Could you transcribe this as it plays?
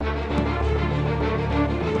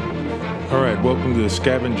Welcome to the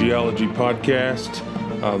Scavenge Geology Podcast.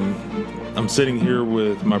 I'm sitting here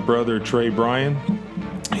with my brother, Trey Bryan.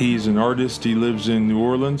 He's an artist. He lives in New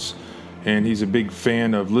Orleans, and he's a big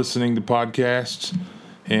fan of listening to podcasts.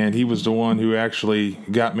 And he was the one who actually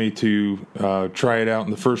got me to try it out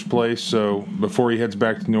in the first place. So before he heads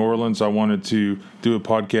back to New Orleans, I wanted to do a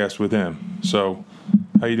podcast with him. So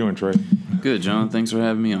how you doing, Trey? Good, John. Thanks for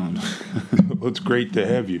having me on. Well, it's great to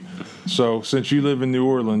have you. So since you live in New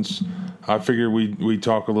Orleans, I figured we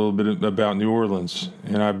talk a little bit about New Orleans.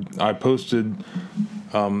 And I posted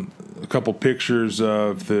a couple pictures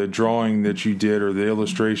of the drawing that you did, or the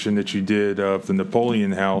illustration that you did of the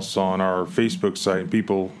Napoleon House on our Facebook site.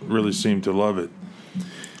 People really seem to love it.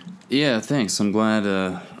 Yeah, thanks. I'm glad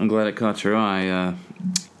it caught your eye.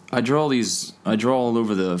 I draw all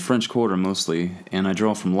over the French Quarter mostly, and I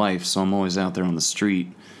draw from life, so I'm always out there on the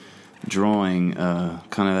street drawing,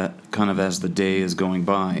 kind of as the day is going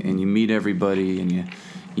by, and you meet everybody, and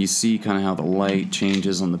you see kind of how the light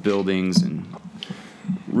changes on the buildings, and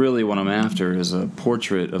really what I'm after is a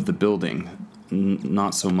portrait of the building,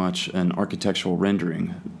 not so much an architectural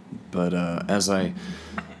rendering, but as I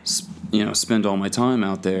spend all my time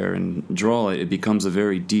out there and draw it, it becomes a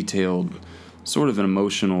very detailed, sort of an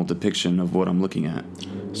emotional depiction of what I'm looking at.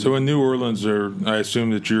 So in New Orleans, I assume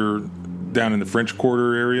that you're down in the French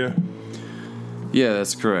Quarter area? Yeah,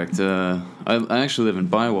 that's correct. I actually live in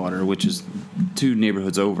Bywater, which is 2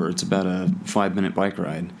 neighborhoods over. It's about a 5-minute bike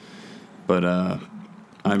ride. But I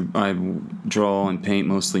draw and paint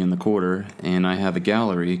mostly in the Quarter, and I have a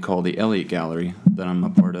gallery called the Elliott Gallery that I'm a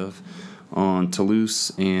part of on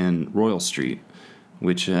Toulouse and Royal Street,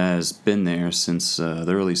 which has been there since the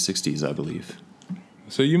early 60s, I believe.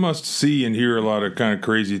 So you must see and hear a lot of kind of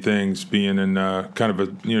crazy things being in kind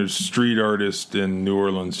of a street artist in New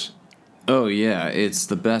Orleans. Oh, yeah. It's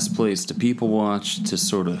the best place to people watch, to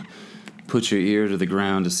sort of put your ear to the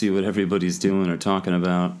ground to see what everybody's doing or talking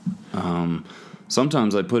about.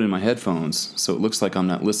 Sometimes I put in my headphones so it looks like I'm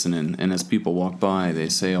not listening, and as people walk by, they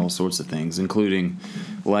say all sorts of things, including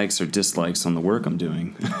likes or dislikes on the work I'm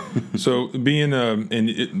doing. So being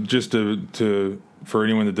for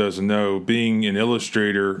anyone that doesn't know, being an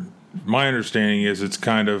illustrator, my understanding is it's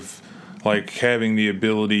kind of like having the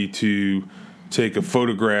ability to take a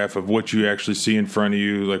photograph of what you actually see in front of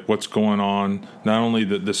you, like what's going on, not only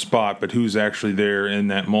the spot, but who's actually there in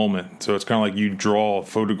that moment. So it's kind of like you draw a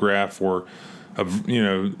photograph, or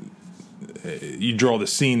you draw the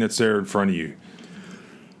scene that's there in front of you.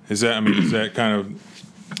 Is that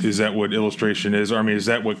what illustration is? Or, I mean, is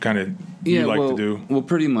that what kind of you like to do? Well,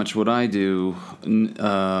 pretty much what I do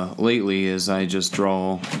lately is I just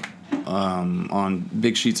draw on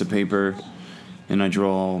big sheets of paper, and I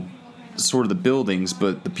draw sort of the buildings,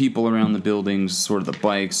 but the people around the buildings, sort of the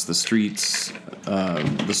bikes, the streets,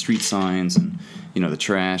 the street signs, and the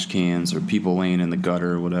trash cans, or people laying in the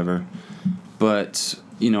gutter or whatever. But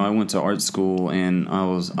I went to art school, and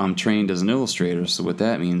I'm trained as an illustrator, so what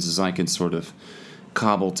that means is I can sort of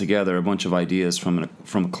cobble together a bunch of ideas from a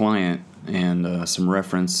client and some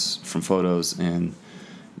reference from photos, and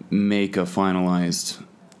make a finalized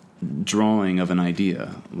drawing of an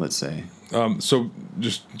idea, let's say. So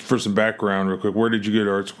just for some background real quick, where did you go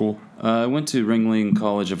to art school? I went to Ringling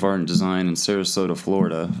College of Art and Design in Sarasota,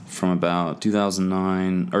 Florida, from about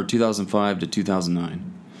 2005 to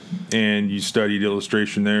 2009. And you studied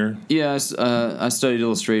illustration there? Yeah, I studied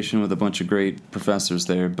illustration with a bunch of great professors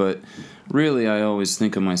there, but really I always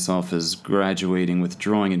think of myself as graduating with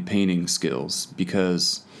drawing and painting skills,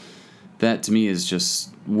 because that to me is just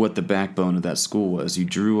what the backbone of that school was. You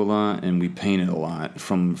drew a lot, and we painted a lot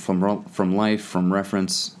from life, from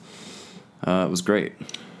reference. It was great.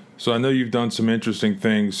 So I know you've done some interesting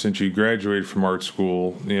things since you graduated from art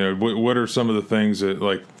school. What are some of the things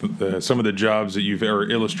that, some of the jobs that or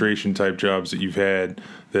illustration type jobs that you've had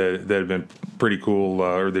that have been pretty cool,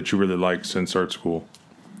 or that you really liked since art school?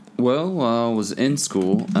 Well, while I was in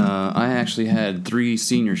school, I actually had 3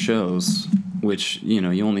 senior shows, which,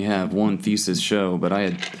 you only have 1 thesis show, but I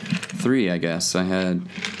had 3, I guess. I had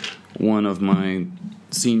one of my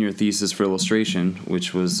senior thesis for illustration,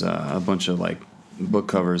 which was a bunch of, book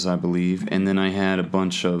covers, I believe, and then I had a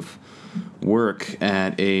bunch of work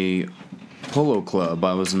at a polo club.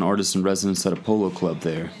 I was an artist in residence at a polo club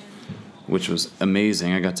there, which was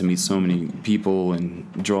amazing. I got to meet so many people and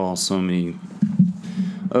draw so many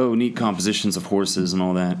neat compositions of horses and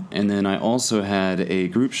all that. And then I also had a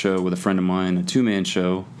group show with a friend of mine, a 2-man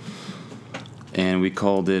show, and we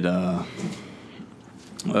called it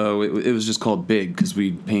it was just called Big, because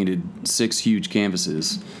we painted 6 huge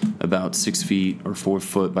canvases about 6 feet or 4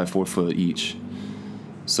 foot by 4 foot each.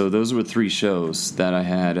 So those were 3 shows that I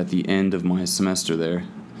had at the end of my semester there.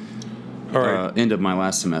 All right. End of my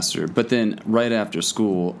last semester. But then right after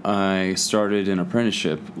school, I started an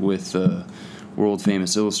apprenticeship with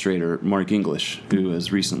world-famous illustrator Mark English, who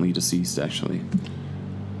is recently deceased, actually.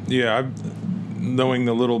 Yeah, knowing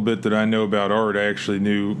the little bit that I know about art, I actually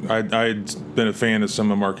knew I'd been a fan of some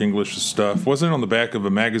of Mark English's stuff. Wasn't it on the back of a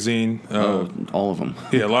magazine? All of them.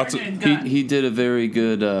 Yeah, lots of. He did a very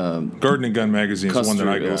good Garden and Gun magazine is the one that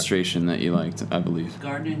I got. illustration that you liked, I believe.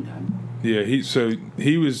 Garden and Gun. Yeah,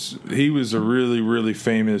 he was a really, really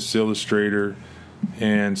famous illustrator,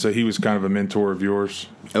 and so he was kind of a mentor of yours.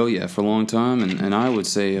 Oh yeah, for a long time, and I would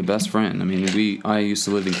say a best friend. I mean, I used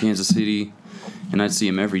to live in Kansas City, and I'd see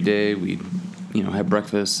him every day. We'd have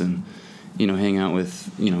breakfast and hang out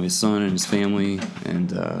with his son and his family,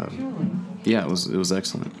 and yeah, it was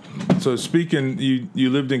excellent. So speaking, you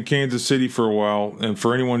lived in Kansas City for a while, and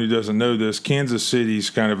for anyone who doesn't know this, Kansas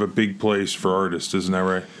City's kind of a big place for artists, isn't that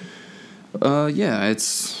right? Yeah,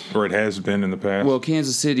 it's... Or it has been in the past. Well,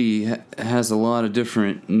 Kansas City has a lot of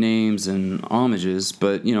different names and homages,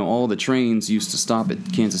 but, all the trains used to stop at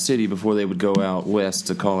Kansas City before they would go out west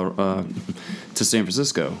to to San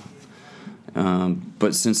Francisco.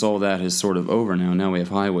 But since all that is sort of over now we have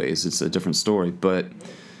highways, it's a different story. But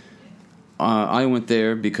I went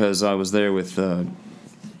there because I was there with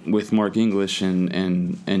Mark English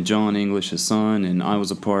and John English, his son, and I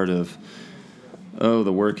was a part of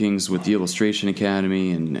the workings with the Illustration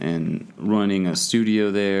Academy and running a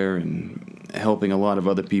studio there and helping a lot of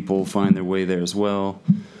other people find their way there as well.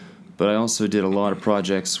 But I also did a lot of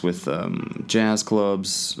projects with jazz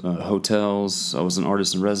clubs, hotels. I was an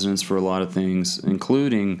artist in residence for a lot of things,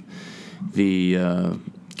 including the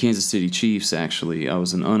Kansas City Chiefs, actually. I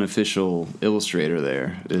was an unofficial illustrator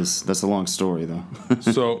there. That's a long story, though.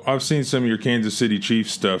 So I've seen some of your Kansas City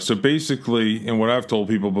Chiefs stuff. So basically, and what I've told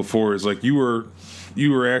people before is like you were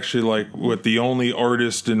actually like the only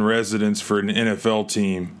artist in residence for an NFL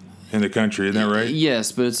team in the country. Isn't that right?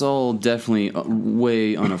 Yes, but it's all definitely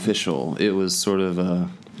way unofficial. It was sort of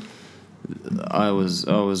I was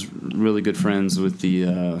really good friends with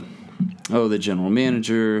the general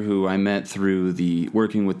manager, who I met through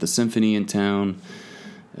working with the symphony in town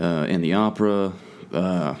and the opera.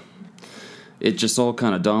 It just all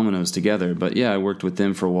kind of dominoes together. But yeah, I worked with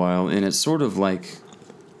them for a while, and it's sort of like,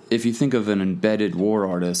 if you think of an embedded war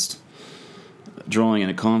artist drawing in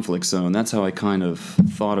a conflict zone, that's how I kind of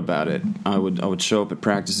thought about it. I would show up at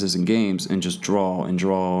practices and games and just draw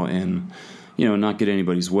and not get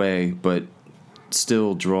anybody's way, but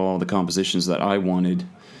still draw the compositions that I wanted,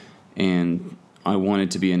 and I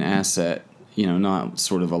wanted to be an asset, not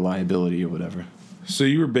sort of a liability or whatever. So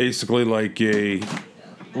you were basically like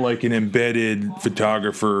an embedded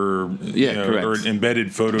photographer, correct, or an embedded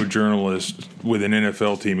photojournalist with an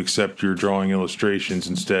NFL team, except you're drawing illustrations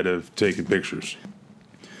instead of taking pictures.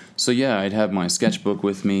 So yeah, I'd have my sketchbook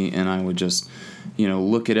with me, and I would just,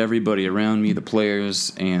 look at everybody around me, the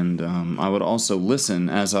players, and I would also listen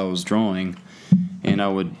as I was drawing, and I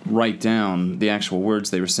would write down the actual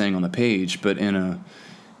words they were saying on the page, but in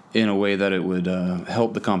a way that it would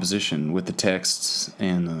help the composition with the texts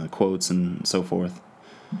and quotes and so forth.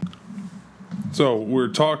 So we're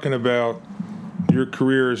talking about your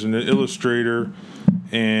career as an illustrator,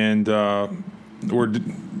 and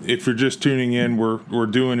if you're just tuning in, we're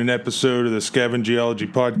doing an episode of the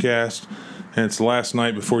Scavengeology podcast, and it's the last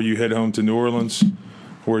night before you head home to New Orleans,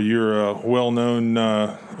 where you're a well-known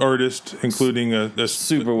artist, including a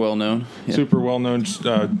super well-known, super well-known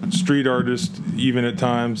street artist, even at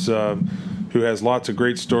times, who has lots of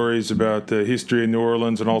great stories about the history of New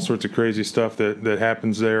Orleans and all sorts of crazy stuff that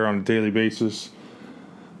happens there on a daily basis.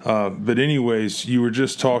 But anyways, you were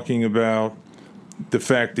just talking about the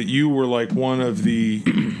fact that you were like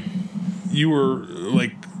you were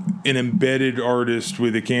like an embedded artist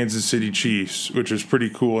with the Kansas City Chiefs, which was pretty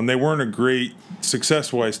cool. And they weren't a great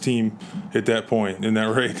success-wise team at that point. Isn't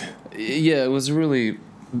that right? Yeah, it was a really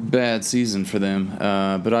bad season for them.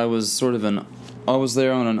 But I was I was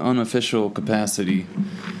there on an unofficial capacity,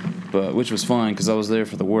 which was fine because I was there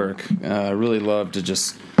for the work. I really loved to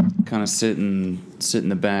just kind of sit in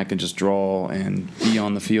the back and just draw and be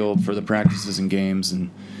on the field for the practices and games, and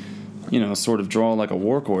sort of draw like a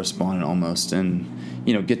war correspondent almost, and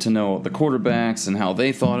get to know the quarterbacks and how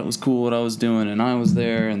they thought it was cool what I was doing, and I was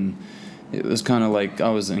there, and it was kind of like I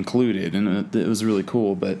was included, and it was really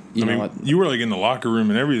cool. But you were like in the locker room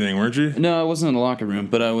and everything, weren't you? No, I wasn't in the locker room,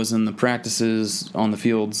 but I was in the practices, on the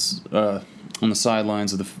fields, on the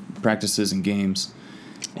sidelines of the practices and games.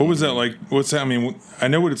 What was that like? What's that? I mean, I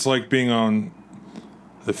know what it's like being on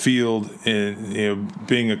the field, and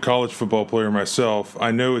being a college football player myself,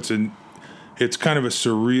 I know it's kind of a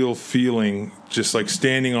surreal feeling, just like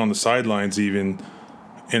standing on the sidelines, even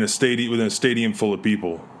in a stadium within a stadium full of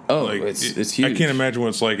people. Oh, like, it's huge. I can't imagine what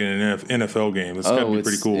it's like in an NFL game. It's got to be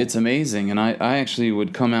pretty cool. It's amazing, and I actually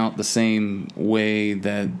would come out the same way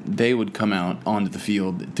that they would come out onto the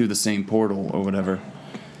field through the same portal or whatever.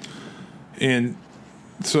 And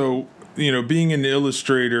so, being an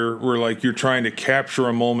illustrator where like you're trying to capture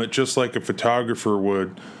a moment just like a photographer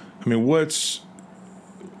would, I mean, what's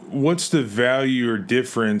the value or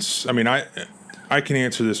difference? I mean, I can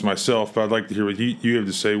answer this myself, but I'd like to hear what you have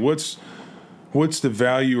to say. What's the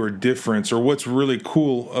value or difference, or what's really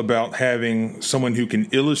cool about having someone who can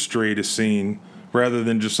illustrate a scene rather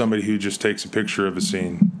than just somebody who just takes a picture of a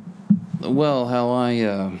scene? Well,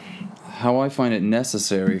 how I find it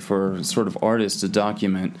necessary for sort of artists to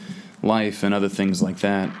document life and other things like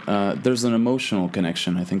that, there's an emotional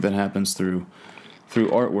connection, I think, that happens through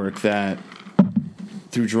artwork, that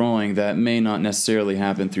through drawing, that may not necessarily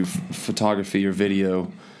happen through photography or video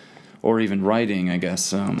or even writing, I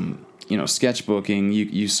guess. Sketchbooking,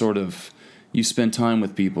 you spend time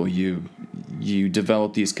with people, you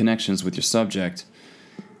develop these connections with your subject,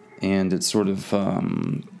 and it's sort of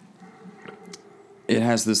it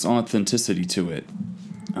has this authenticity to it.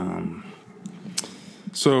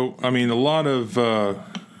 So, I mean, a lot of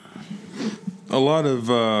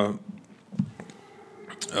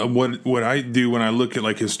what I do when I look at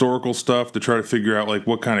like historical stuff to try to figure out like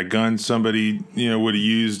what kind of gun somebody would have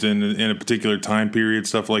used in a particular time period,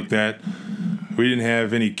 stuff like that. We didn't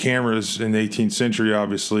have any cameras in the 18th century,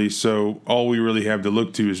 obviously, so all we really have to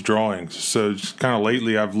look to is drawings. So just kind of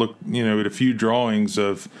lately, I've looked at a few drawings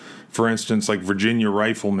of, for instance, like Virginia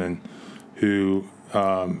riflemen, who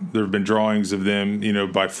there have been drawings of them,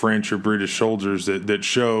 by French or British soldiers that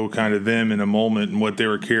show kind of them in a moment and what they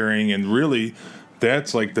were carrying, and really,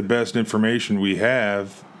 that's like the best information we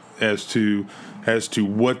have as to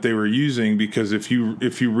what they were using, because if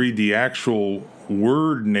you read the actual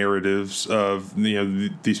word narratives of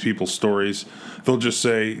these people's stories, they'll just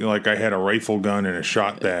say like I had a rifle gun and a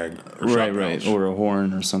shot bag, or right, or a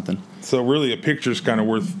horn or something. So really, a picture's kind of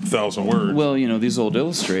worth 1,000 words. Well, these old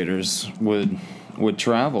illustrators would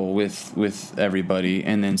travel with everybody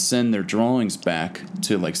and then send their drawings back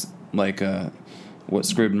to what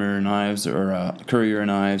Scribner knives or Currier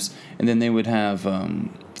knives, and then they would have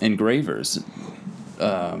engravers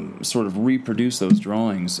sort of reproduce those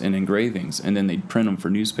drawings in engravings, and then they'd print them for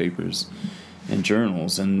newspapers and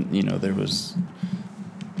journals, and there was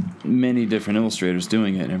many different illustrators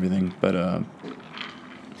doing it and everything, but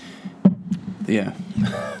yeah.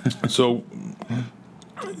 So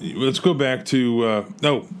let's go back to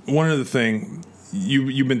one other thing.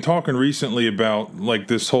 You've been talking recently about like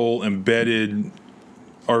this whole embedded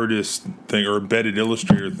artist thing or embedded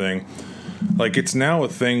illustrator thing. Like it's now a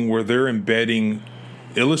thing where they're embedding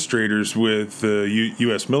illustrators with the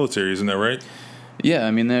U.S. military, isn't that right? Yeah,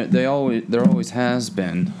 I mean there always has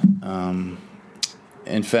been.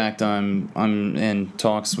 In fact, I'm in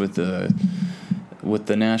talks with the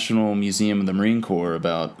National Museum of the Marine Corps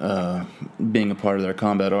about being a part of their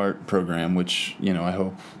combat art program, which I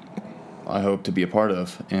hope to be a part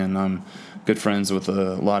of, and I'm good friends with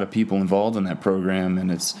a lot of people involved in that program,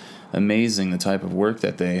 and it's amazing the type of work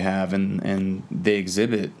that they have, and they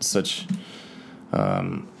exhibit such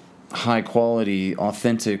high quality,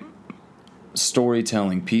 authentic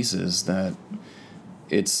storytelling pieces that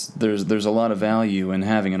there's a lot of value in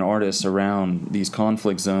having an artist around these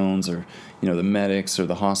conflict zones, or the medics or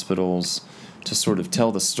the hospitals, to sort of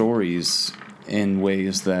tell the stories in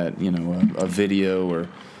ways that a video or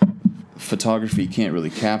photography can't really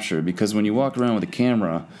capture, because when you walk around with a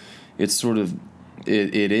camera, it's sort of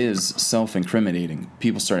it is self-incriminating.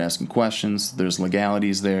 People start asking questions, there's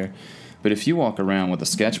legalities there, but if you walk around with a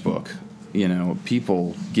sketchbook,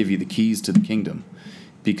 people give you the keys to the kingdom,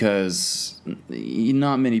 because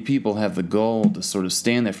not many people have the gall to sort of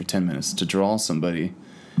stand there for 10 minutes to draw somebody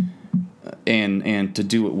and to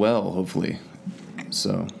do it well, hopefully.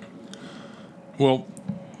 So well,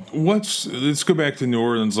 let's go back to New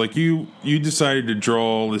Orleans. Like you decided to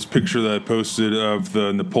draw this picture that I posted of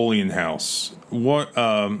the Napoleon House. What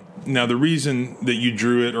now the reason that you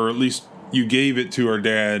drew it, or at least you gave it to our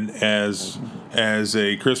dad as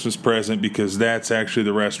a Christmas present, because that's actually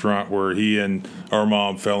the restaurant where he and our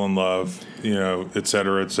mom fell in love, et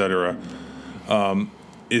cetera, et cetera.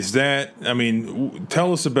 Is that, I mean,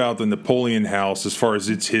 tell us about the Napoleon House as far as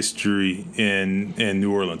its history in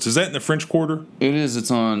New Orleans. Is that in the French Quarter? It is.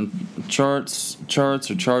 It's on Chartres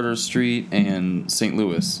or Charter Street and St.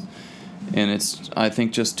 Louis. And it's, I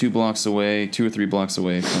think, just 2 or 3 blocks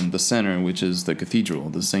away from the center, which is the cathedral,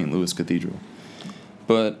 the St. Louis Cathedral.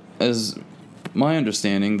 But as my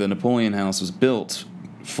understanding, the Napoleon House was built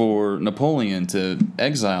for Napoleon to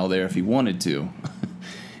exile there if he wanted to.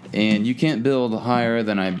 And you can't build higher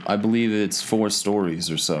than, I believe it's 4 stories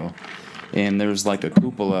or so. And there's like a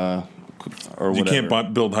cupola or whatever. You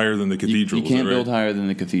can't build higher than the cathedral. You can't build higher than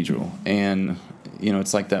the cathedral. And, you know,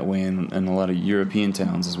 it's like that way in a lot of European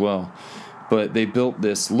towns as well. But they built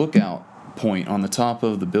this lookout point on the top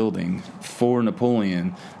of the building for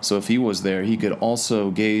Napoleon, so if he was there, he could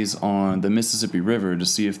also gaze on the Mississippi River to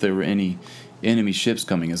see if there were any enemy ships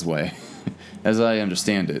coming his way, as I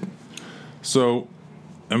understand it. So,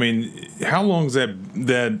 I mean, how long's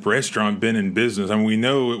that restaurant been in business? I mean, we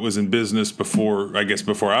know it was in business before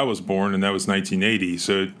I was born, and that was 1980.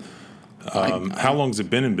 So, how long's it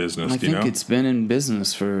been in business? I think it's been in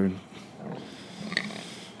business for,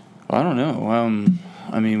 I don't know.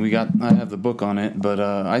 I mean, I have the book on it, but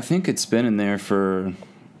I think it's been in there for,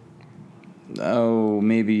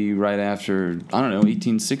 maybe right after, I don't know,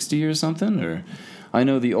 1860 or something. Or I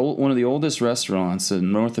know one of the oldest restaurants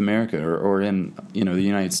in North America or in, you know, the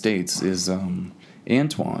United States is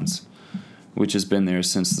Antoine's, which has been there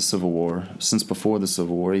since the Civil War, since before the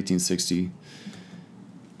Civil War, 1860.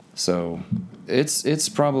 So it's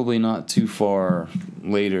probably not too far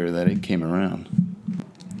later that it came around.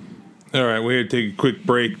 All right, we had to take a quick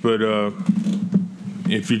break, but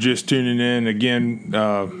if you're just tuning in, again,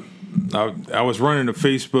 I was running a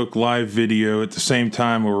Facebook Live video at the same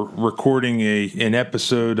time we're recording an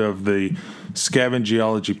episode of the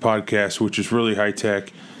Scavengeology podcast, which is really high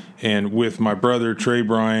tech, and with my brother Trey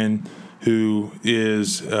Bryan, who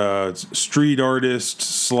is street artist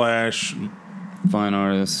 / fine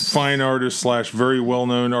artist / very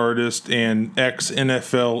well-known artist and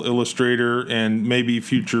ex-NFL illustrator and maybe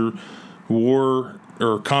future war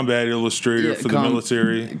or combat illustrator for the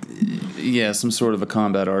military. Yeah, some sort of a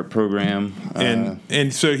combat art program.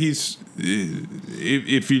 And so he's,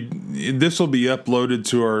 this will be uploaded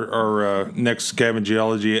to our next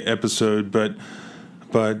Scavengeology episode, but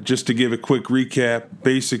just to give a quick recap,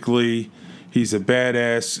 basically he's a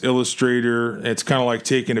badass illustrator. It's kind of like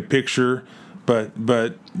taking a picture, but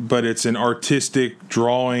it's an artistic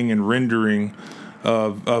drawing and rendering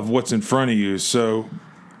of what's in front of you. So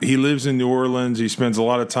he lives in New Orleans. He spends a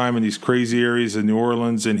lot of time in these crazy areas of New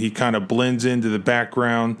Orleans, and he kind of blends into the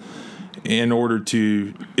background in order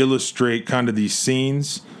to illustrate kind of these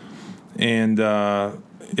scenes. And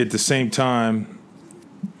at the same time,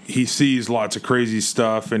 he sees lots of crazy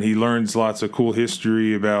stuff, and he learns lots of cool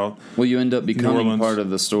history about Well, you end up becoming part of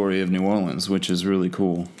the story of New Orleans, which is really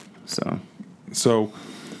cool. So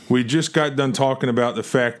we just got done talking about the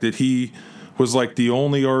fact that he was like the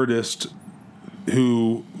only artist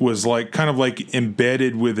who was like kind of like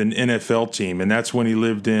embedded with an NFL team, and that's when he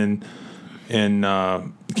lived in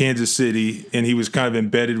Kansas City, and he was kind of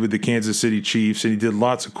embedded with the Kansas City Chiefs, and he did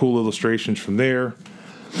lots of cool illustrations from there.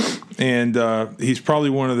 And he's probably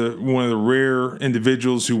one of the rare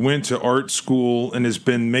individuals who went to art school and has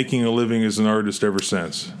been making a living as an artist ever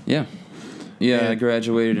since. Yeah. I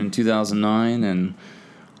graduated in 2009, and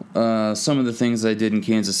some of the things I did in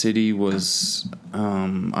Kansas City was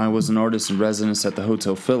I was an artist in residence at the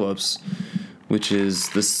Hotel Phillips, which is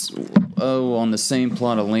on the same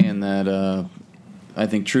plot of land that I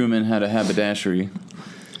think Truman had a haberdashery.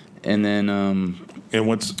 And then and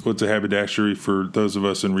what's a haberdashery for those of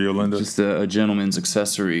us in Rio Linda? Just a gentleman's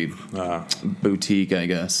accessory boutique, I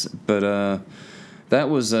guess. But that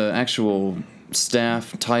was an actual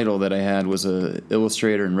staff title that I had, was a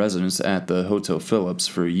illustrator in residence at the Hotel Phillips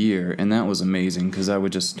for a year, and that was amazing because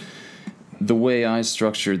the way I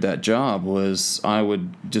structured that job was I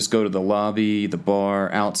would just go to the lobby, the bar,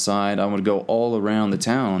 outside. I would go all around the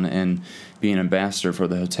town and be an ambassador for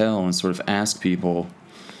the hotel and sort of ask people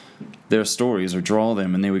their stories or draw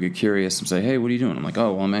them, and they would get curious and say, "Hey, what are you doing?" I'm like,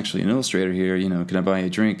 "Oh, well, I'm actually an illustrator here. You know, can I buy you a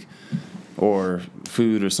drink or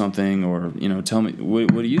food or something? Or, you know, tell me,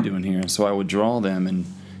 what are you doing here?" So I would draw them and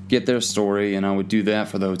get their story, and I would do that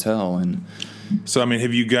for the hotel. And so, I mean,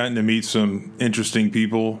 have you gotten to meet some interesting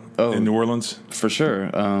people in New Orleans? For sure.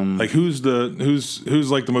 Like who's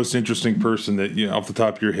like the most interesting person that, you know, off the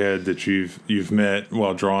top of your head that you've met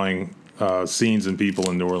while drawing scenes and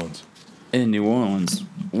people in New Orleans? In New Orleans,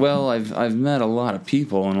 well, I've met a lot of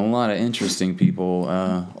people and a lot of interesting people,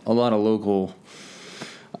 a lot of local,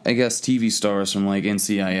 I guess, TV stars from like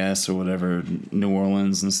NCIS or whatever, New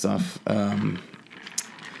Orleans and stuff.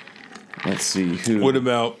 Let's see who. What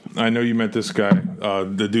about? I know you met this guy,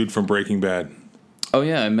 the dude from Breaking Bad. Oh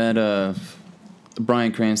yeah, I met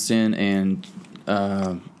Bryan Cranston and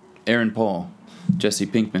Aaron Paul, Jesse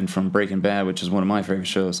Pinkman from Breaking Bad, which is one of my favorite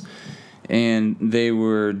shows. And they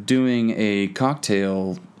were doing a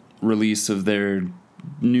cocktail release of their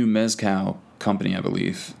new mezcal company, I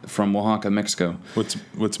believe, from Oaxaca, Mexico.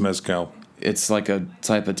 What's mezcal? It's like a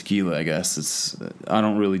type of tequila, I guess. I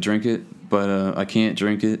don't really drink it, but I can't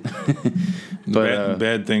drink it. But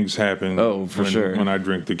bad things happen. Oh, for sure. When I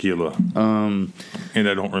drink tequila, and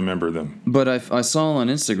I don't remember them. But I saw on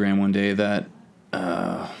Instagram one day that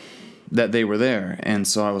they were there, and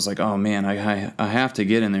so I was like, oh man, I have to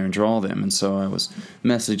get in there and draw them. And so I was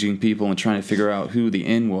messaging people and trying to figure out who the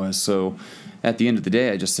in was. So at the end of the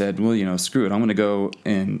day, I just said, well, screw it. I'm going to go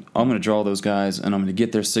and I'm going to draw those guys, and I'm going to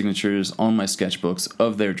get their signatures on my sketchbooks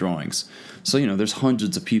of their drawings. So, there's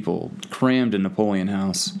hundreds of people crammed in Napoleon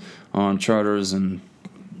House on Charters and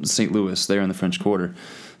St. Louis there in the French Quarter.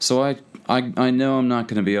 So I know I'm not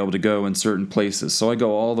going to be able to go in certain places. So I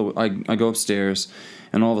go I go upstairs,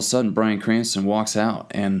 and all of a sudden Bryan Cranston walks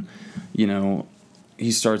out, and,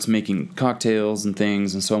 he starts making cocktails and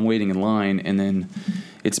things, and so I'm waiting in line, and then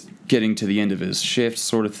it's getting to the end of his shift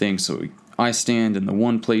sort of thing, so I stand in the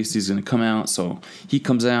one place he's going to come out, so he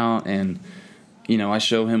comes out, and, I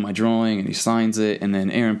show him my drawing, and he signs it, and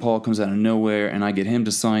then Aaron Paul comes out of nowhere, and I get him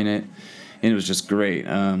to sign it, and it was just great.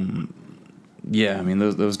 Yeah, I mean,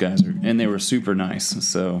 those guys and they were super nice,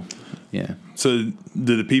 so, yeah. So,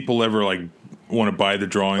 did the people ever, want to buy the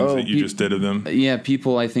drawings that you just did of them? Yeah,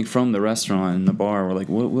 people, I think, from the restaurant and the bar were like,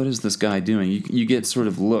 what is this guy doing? You get sort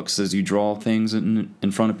of looks as you draw things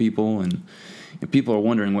in front of people, and people are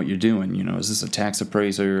wondering what you're doing. Is this a tax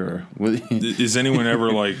appraiser? Or what? Is anyone ever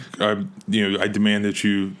I demand that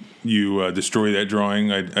you destroy that drawing?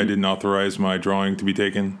 I didn't authorize my drawing to be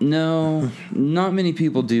taken? No, not many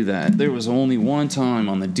people do that. There was only one time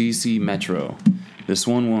on the D.C. Metro. This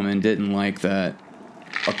one woman didn't like that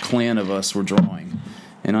a clan of us were drawing,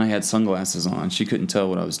 and I had sunglasses on. She couldn't tell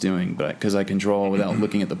what I was doing, but because I can draw without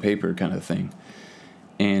looking at the paper, kind of thing.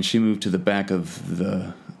 And she moved to the back of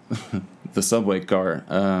the subway car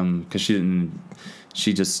because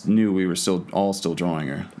she just knew we were still drawing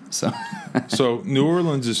her. So New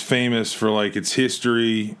Orleans is famous for its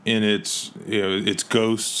history and its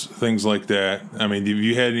ghosts, things like that. I mean, have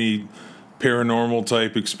you had any paranormal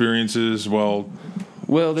type experiences while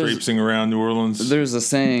traipsing around New Orleans? There's a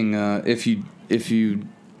saying, if you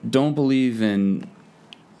don't believe in,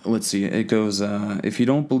 let's see, it goes, if you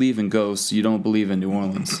don't believe in ghosts, you don't believe in New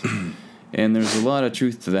Orleans. And there's a lot of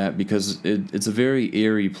truth to that because it's a very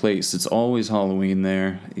eerie place. It's always Halloween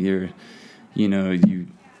there. You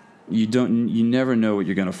never know what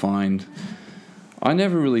you're gonna find. I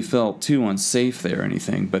never really felt too unsafe there or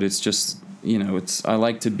anything, but it's just, I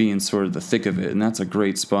like to be in sort of the thick of it, and that's a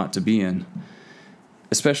great spot to be in.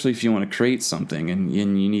 Especially if you want to create something and you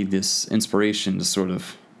need this inspiration to sort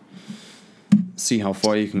of see how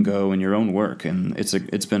far you can go in your own work, and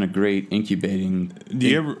it's been a great incubator.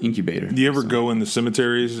 Do you ever go in the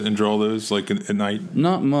cemeteries and draw those at night?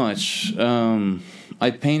 Not much.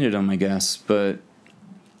 I painted them, I guess, but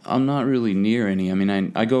I'm not really near any. I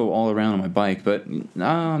mean, I go all around on my bike, but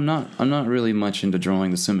I'm not really much into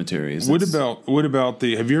drawing the cemeteries. What about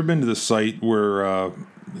have you ever been to the site where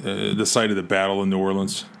the site of the battle in New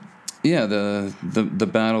Orleans? Yeah, the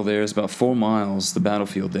battle there is about 4 miles. The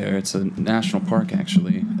battlefield there, it's a national park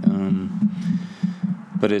actually,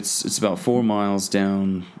 but it's about 4 miles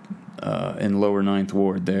down in Lower 9th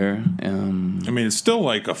Ward there. I mean, it's still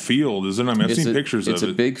like a field, isn't it? I mean, I've seen pictures of it. It's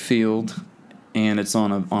a big field, and it's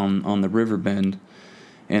on the river bend,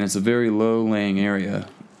 and it's a very low laying area.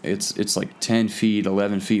 It's like 10 feet,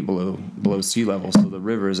 11 feet below sea level, so the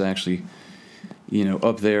river is actually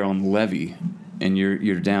up there on the levee, and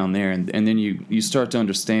you're down there, and then you start to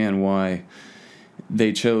understand why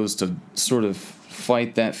they chose to sort of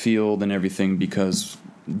fight that field and everything, because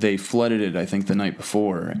they flooded it, I think, the night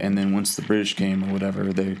before, and then once the British came or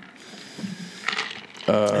whatever, they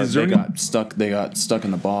got stuck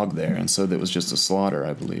in the bog there, and so that was just a slaughter,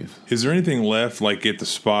 I believe. Is there anything left at the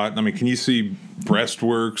spot? I mean, can you see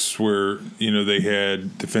breastworks where they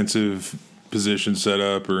had defensive position set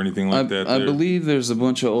up or anything like that? I believe there's a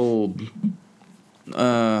bunch of old.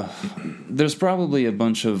 There's probably a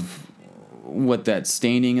bunch of that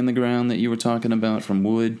staining in the ground that you were talking about from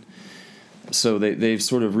wood. So they've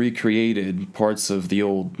sort of recreated parts of the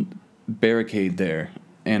old barricade there,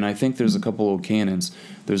 and I think there's a couple old cannons.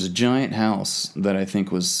 There's a giant house that I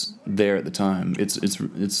think was there at the time.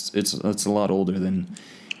 It's a lot older than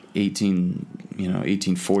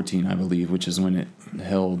 1814, I believe, which is when it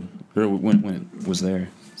held. Or when it was there.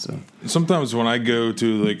 So sometimes when I go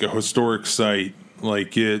to a historic site,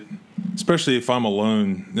 especially if I'm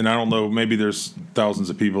alone, and I don't know, maybe there's thousands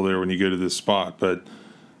of people there when you go to this spot. But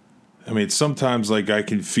I mean, sometimes like I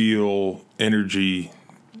can feel energy,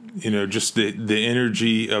 just the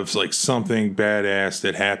energy of like something badass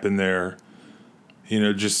that happened there.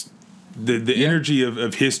 Just the energy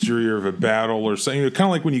of history or of a battle or something. Kind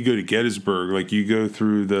of like when you go to Gettysburg, like you go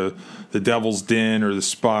through the Devil's Den or the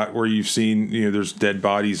spot where you've seen, there's dead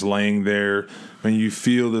bodies laying there, and you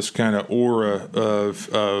feel this kind of aura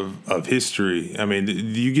of history. I mean, do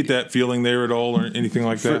you get that feeling there at all or anything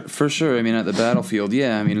like that? For sure. I mean, at the battlefield,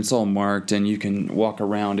 it's all marked and you can walk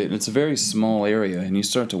around it. And it's a very small area, and you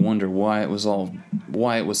start to wonder why it was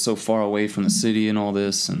so far away from the city and all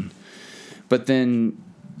this. But then,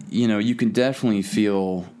 you can definitely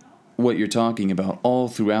feel what you're talking about all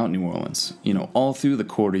throughout New Orleans. All through the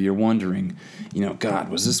quarter, you're wondering, God,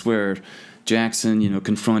 was this where Jackson,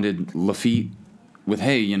 confronted Lafitte with,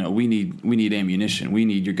 hey, we need ammunition. We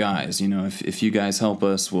need your guys. If you guys help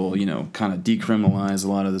us, we'll, kind of decriminalize a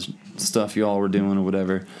lot of the stuff y'all were doing or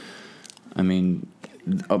whatever. I mean,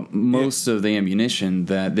 most of the ammunition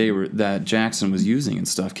that Jackson was using and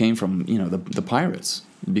stuff came from, the pirates,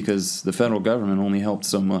 because the federal government only helped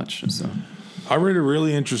so much. So I read a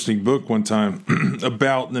really interesting book one time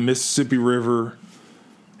about the Mississippi River,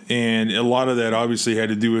 and a lot of that obviously had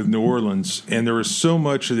to do with New Orleans. And there was so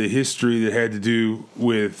much of the history that had to do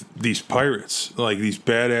with these pirates, like these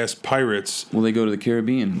badass pirates. Well, they go to the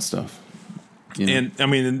Caribbean and stuff. And I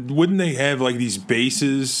mean, wouldn't they have like these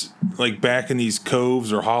bases, like back in these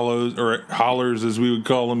coves or hollows or hollers, as we would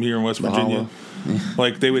call them here in West Virginia?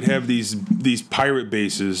 Like they would have these pirate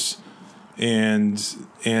bases, and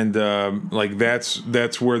like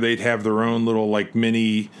that's where they'd have their own little like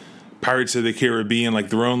mini Pirates of the Caribbean, like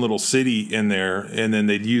their own little city in there, and then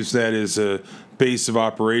they'd use that as a base of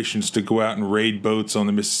operations to go out and raid boats on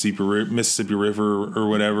the Mississippi River or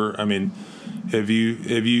whatever. I mean, have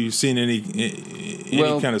you seen any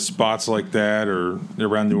kind of spots like that or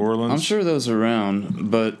around New Orleans? I'm sure those are around,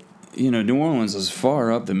 but New Orleans is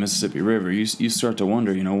far up the Mississippi River. You start to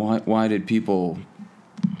wonder, why did people,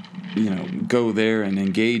 go there and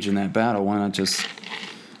engage in that battle? Why not just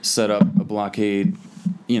set up a blockade,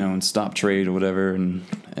 and stop trade or whatever? And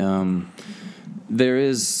there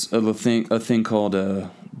is a thing called the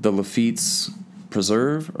Lafitte's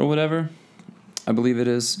Preserve or whatever, I believe it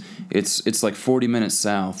is. It's like 40 minutes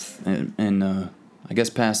south, and I guess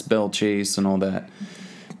past Belle Chase and all that.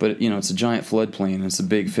 But, it's a giant floodplain, and it's a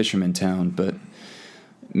big fisherman town, but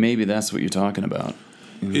maybe that's what you're talking about.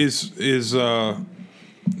 What's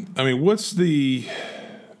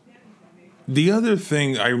the other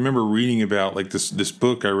thing I remember reading about, like this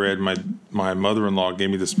book I read, my mother-in-law gave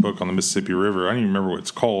me this book on the Mississippi River. I don't even remember what it's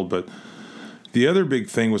called, but the other big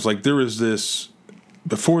thing was like there was this,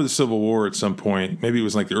 before the Civil War at some point, maybe it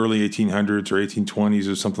was like the early 1800s or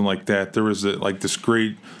 1820s or something like that, there was this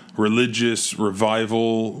great religious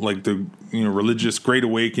revival, like the religious Great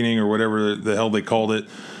Awakening or whatever the hell they called it,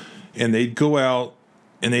 and they'd go out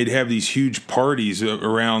and they'd have these huge parties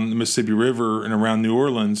around the Mississippi River and around New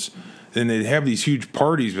Orleans, and they'd have these huge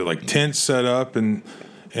parties with like tents set up, and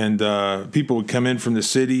people would come in from the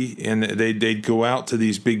city, and they'd go out to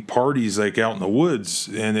these big parties like out in the woods,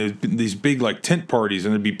 and there'd be these big like tent parties,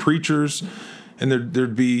 and there'd be preachers, and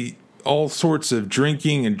there'd be all sorts of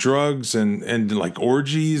drinking and drugs and like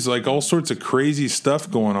orgies, like all sorts of crazy stuff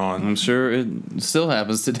going on. I'm sure it still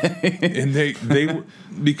happens today. And they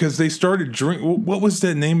because they started drink. What was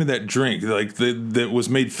the name of that drink? Like that was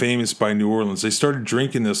made famous by New Orleans. They started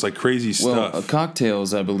drinking this like crazy stuff. Well,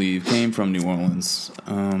 cocktails, I believe, came from New Orleans.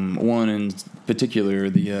 One in particular,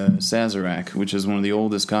 the Sazerac, which is one of the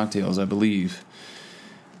oldest cocktails, I believe.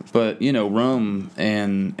 But rum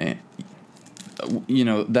and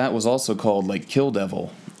that was also called like Kill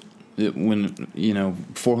Devil when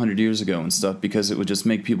 400 years ago and stuff, because it would just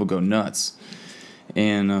make people go nuts.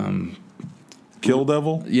 And Kill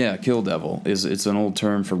Devil? Yeah, Kill Devil it's an old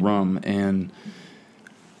term for rum, and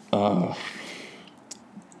the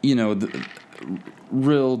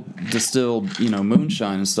real distilled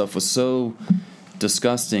moonshine and stuff was so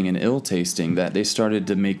disgusting and ill-tasting that they started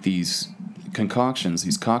to make these concoctions,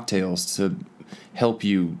 these cocktails, to help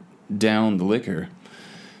you down the liquor.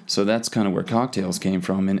 So that's kind of where cocktails came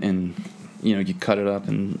from, and you cut it up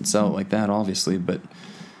and sell it like that, obviously, but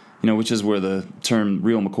which is where the term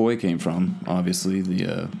Real McCoy came from, obviously.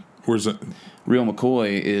 Where's it? Real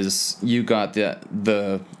McCoy is you got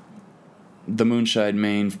the moonshine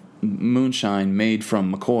made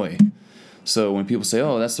from McCoy. So when people say,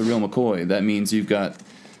 "Oh, that's the Real McCoy," that means you've got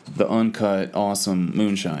the uncut, awesome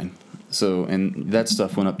moonshine. So, and that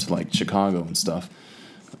stuff went up to like Chicago and stuff,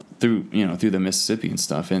 through the Mississippi and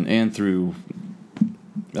stuff, and through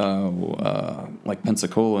like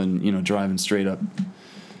Pensacola, and driving straight up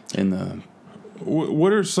in the.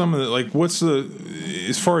 What are some of the, like, what's the,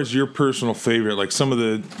 as far as your personal favorite, like some of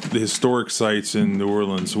the historic sites in New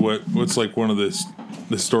Orleans, what's like one of the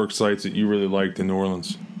historic sites that you really liked in New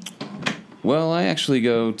Orleans? Well, I actually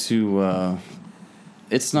go to,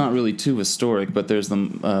 it's not really too historic, but there's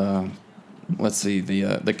the,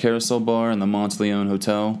 the Carousel Bar and the Monteleone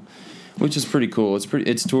Hotel, which is pretty cool. It's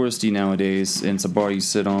touristy nowadays, and it's a bar you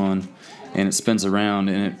sit on, and it spins around,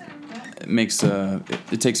 and it makes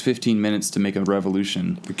it takes 15 minutes to make a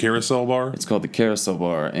revolution. The Carousel Bar? It's called the Carousel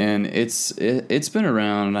Bar, and it's been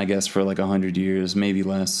around, I guess, for like 100 years, maybe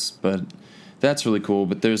less, but that's really cool.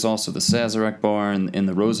 But there's also the Sazerac Bar and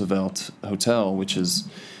the Roosevelt Hotel, which was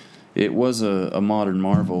a modern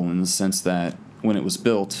marvel in the sense that when it was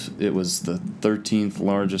built, it was the 13th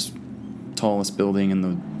largest, tallest building in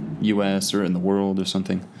the U.S. or in the world or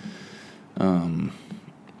something.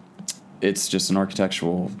 It's just an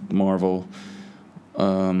architectural marvel.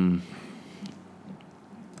 I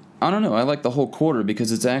don't know. I like the whole quarter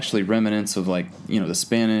because it's actually remnants of the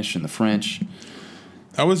Spanish and the French.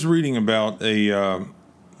 I was reading about during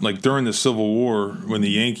the Civil War when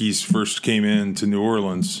the Yankees first came into New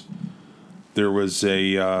Orleans, there was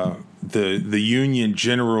the Union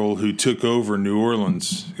general who took over New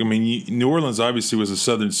Orleans. I mean, New Orleans obviously was a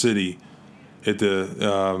southern city at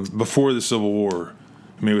the before the Civil War.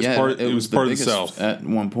 I mean, it was part of the South at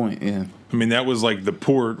one point. Yeah. I mean, that was like the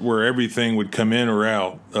port where everything would come in or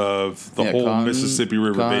out of the whole Mississippi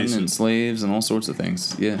River basin, and slaves and all sorts of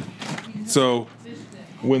things. Yeah. So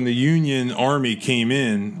when the Union Army came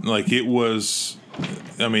in, it was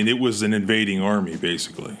an invading army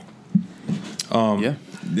basically. Yeah.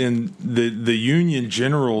 And the Union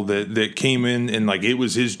general that came in, and it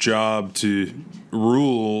was his job to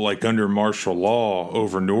rule under martial law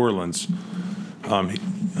over New Orleans.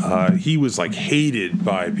 He was hated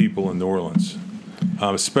by people in New Orleans,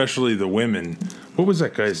 especially the women. What was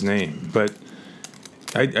that guy's name? But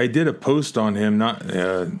I did a post on him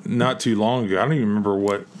not too long ago. I don't even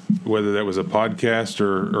remember whether that was a podcast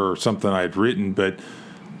or something I had written. But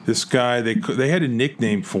this guy, they had a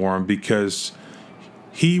nickname for him because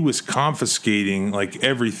he was confiscating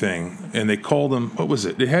everything, and they called him, what was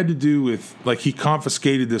it? It had to do with he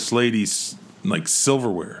confiscated this lady's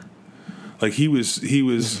silverware. He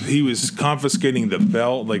was confiscating the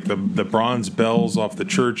bell, the bronze bells off the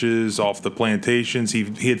churches, off the plantations.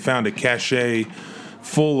 He had found a cache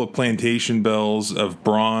full of plantation bells of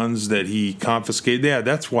bronze that he confiscated. Yeah,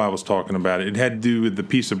 that's why I was talking about it. It had to do with the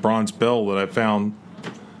piece of bronze bell that I found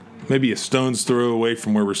maybe a stone's throw away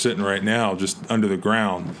from where we're sitting right now, just under the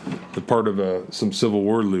ground, the part of some Civil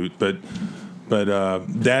War loot. But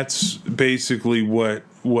that's basically what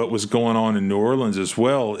was going on in New Orleans as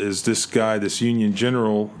well. Is this guy, this Union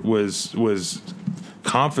general, was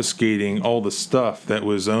confiscating all the stuff that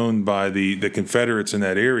was owned by the Confederates in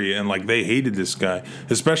that area, and they hated this guy,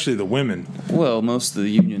 especially the women. Well, most of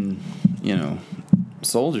the Union,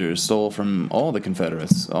 soldiers stole from all the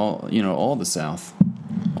Confederates, all the South,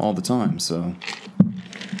 all the time. So,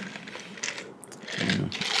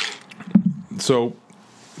 So,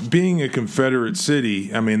 being a Confederate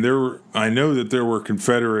city, I mean, I know that there were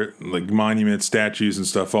Confederate monuments, statues, and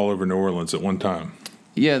stuff all over New Orleans at one time.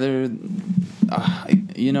 Yeah,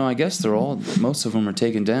 I guess most of them are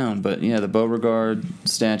taken down. But yeah, the Beauregard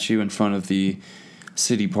statue in front of the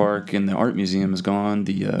City Park and the Art Museum is gone.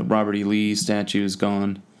 The Robert E. Lee statue is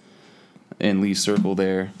gone, and Lee Circle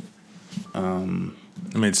there.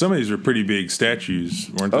 I mean, some of these are pretty big statues,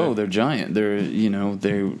 weren't they? Oh, they're giant. They're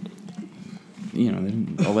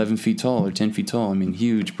 11 feet tall or 10 feet tall. I mean,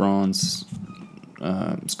 huge bronze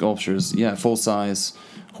sculptures. Yeah, full size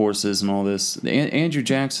horses and all this. Andrew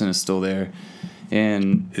Jackson is still there,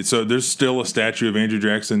 and so there's still a statue of Andrew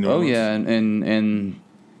Jackson. Oh yeah, and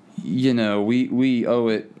we owe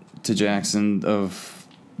it to Jackson of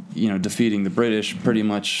defeating the British pretty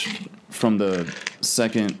much from the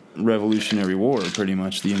Second Revolutionary War, pretty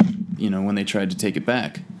much when they tried to take it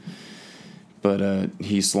back. But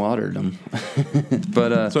he slaughtered them.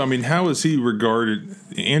 So I mean, how is he regarded?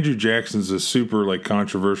 Andrew Jackson's a super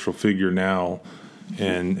controversial figure now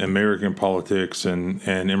in American politics and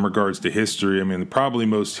in regards to history. I mean, probably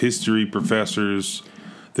most history professors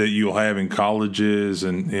that you'll have in colleges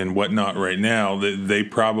and whatnot right now, they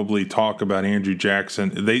probably talk about Andrew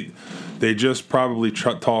Jackson. They just probably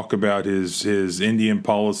talk about his Indian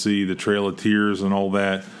policy, the Trail of Tears, and all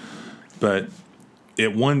that. But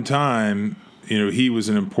at one time, he was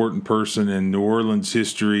an important person in New Orleans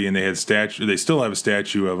history, and they still have a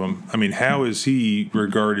statue of him. I mean, how is he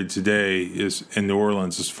regarded today in New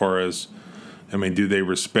Orleans as far as I mean, do they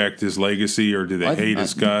respect his legacy or do they hate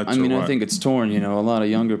his guts? I mean, or what? I think it's torn. A lot of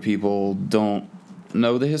younger people don't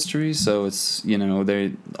know the history, so it's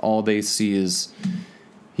they all they see is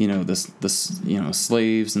this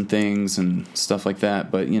slaves and things and stuff like that.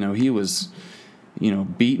 But he was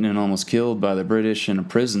beaten and almost killed by the British in a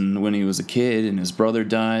prison when he was a kid, and his brother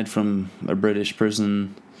died from a British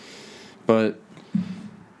prison. But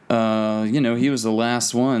he was the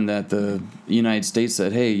last one that the United States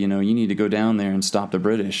said, hey, you need to go down there and stop the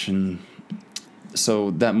British. And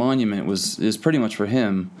so that monument is pretty much for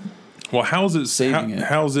him. Well, how's it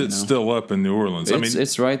still up in New Orleans?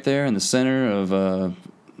 It's right there in the center of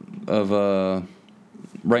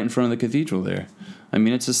right in front of the cathedral there. I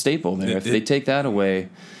mean, it's a staple there. If they take that away,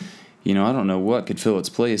 I don't know what could fill its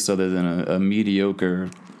place other than a mediocre.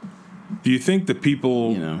 Do you think the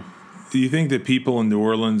people? Do you think that people in New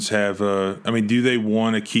Orleans have? Do they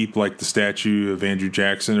want to keep like the statue of Andrew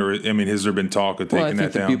Jackson, or has there been talk of taking that down? I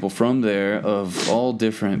think the people from there of all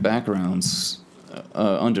different backgrounds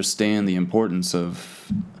understand the importance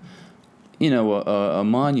of a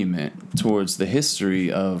monument towards the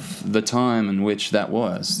history of the time in which that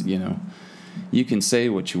was. You can say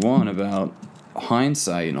what you want about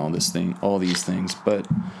hindsight and all these things, but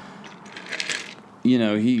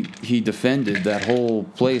he defended that whole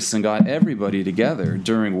place and got everybody together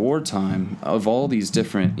during wartime of all these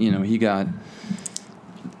different. He got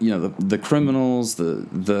the criminals,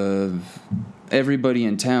 the everybody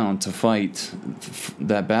in town to fight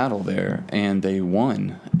that battle there, and they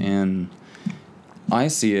won. And I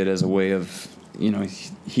see it as a way of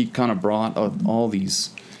he kind of brought all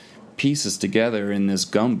these pieces together in this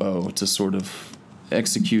gumbo to sort of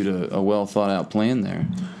execute a well thought out plan there.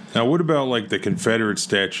 Now, what about like the Confederate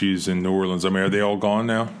statues in New Orleans? Are they all gone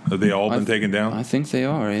now? Have they all been taken down? I think they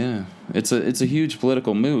are. Yeah, it's a huge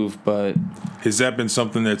political move, but has that been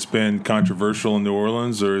something that's been controversial in New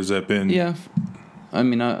Orleans, or has that been? Yeah, I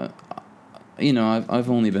mean, I've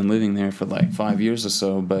only been living there for like 5 years or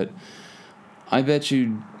so, but I bet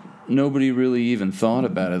you nobody really even thought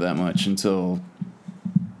about it that much until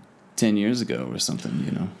 10 years ago or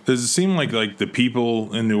something, Does it seem like the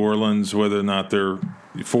people in New Orleans, whether or not they're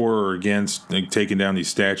for or against taking down these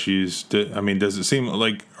statues, does it seem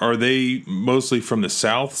like, are they mostly from the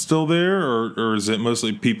South still there, or is it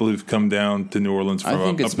mostly people who've come down to New Orleans from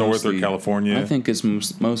up north or California? I think it's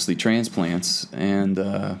mostly transplants, and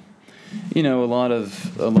a lot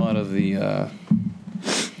of the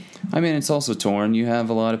it's also torn. You have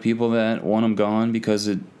a lot of people that want them gone because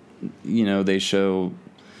they show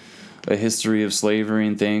a history of slavery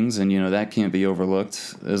and things, and that can't be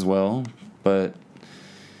overlooked as well. But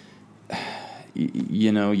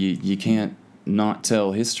you can't not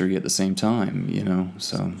tell history at the same time.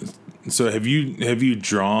 So have you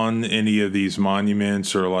drawn any of these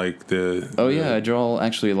monuments or like the? Oh yeah, I draw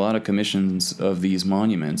actually a lot of commissions of these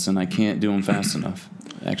monuments, and I can't do them fast enough.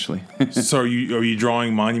 Actually. So are you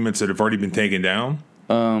drawing monuments that have already been taken down?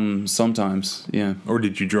 Sometimes, yeah. Or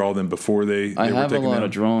did you draw them before they were taken down? I have a lot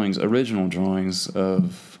of drawings, original drawings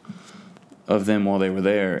of them while they were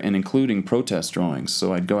there, and including protest drawings.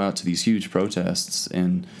 So I'd go out to these huge protests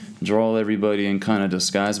and draw everybody and kind of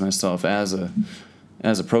disguise myself as a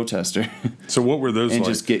protester. So what were those and like?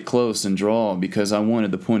 Just get close and draw because I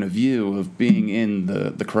wanted the point of view of being in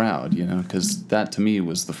the crowd, because that to me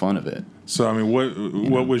was the fun of it. So,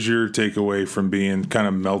 what was your takeaway from being kind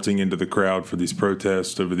of melting into the crowd for these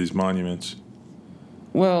protests over these monuments?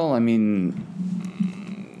 Well,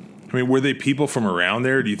 were they people from around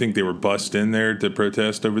there? Do you think they were bussed in there to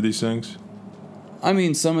protest over these things?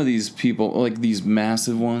 Some of these people, like these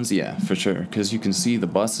massive ones, yeah, for sure, because you can see the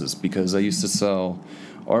buses, because I used to sell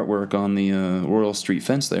artwork on the Royal Street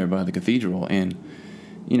fence there by the cathedral, and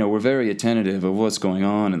we're very attentive of what's going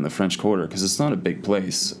on in the French Quarter because it's not a big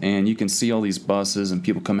place, and you can see all these buses and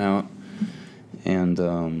people come out, and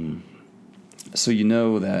so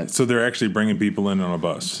that. So they're actually bringing people in on a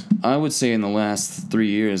bus. I would say in the last 3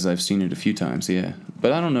 years I've seen it a few times, yeah,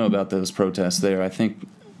 but I don't know about those protests there. I think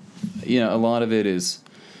a lot of it is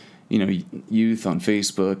youth on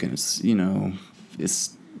Facebook, and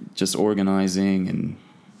it's just organizing, and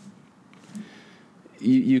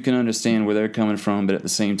you can understand where they're coming from, but at the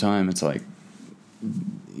same time, it's like,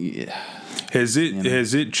 yeah. Has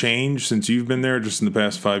it changed since you've been there, just in the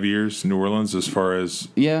past 5 years, New Orleans, as far as?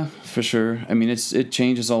 Yeah, for sure. It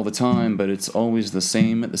changes all the time, but it's always the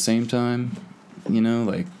same at the same time.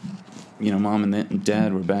 Mom and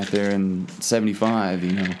Dad were back there in '75.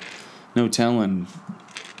 No telling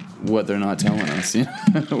what they're not telling us,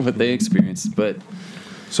 what they experienced. But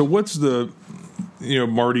so, what's the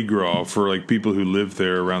Mardi Gras for like people who live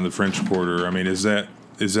there around the French Quarter? Is that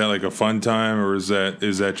is that like a fun time, or is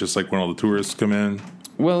that just like when all the tourists come in?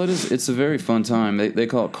 Well, it is. It's a very fun time. They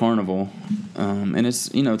call it Carnival, and it's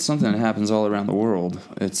it's something that happens all around the world.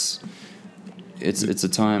 It's a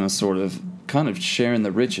time of sort of kind of sharing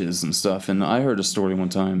the riches and stuff. And I heard a story one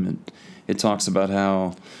time. It talks about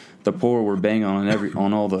how the poor were banging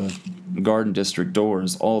on all the garden district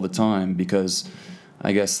doors all the time because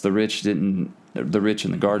I guess the rich in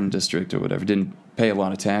the garden district or whatever didn't pay a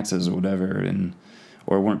lot of taxes or whatever,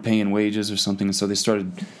 or weren't paying wages or something. And so they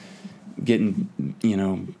started getting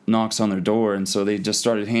knocks on their door, and so they just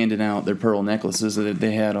started handing out their pearl necklaces that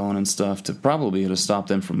they had on and stuff to stop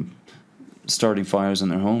them from starting fires in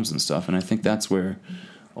their homes and stuff. And I think that's where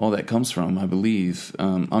all that comes from, I believe.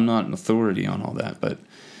 I'm not an authority on all that, but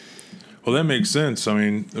well, that makes sense. I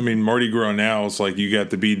mean, Mardi Gras now is like you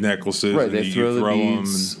got the bead necklaces, right? And They throw the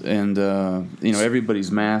beads, them and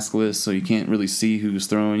everybody's maskless, so you can't really see who's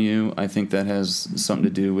throwing you. I think that has something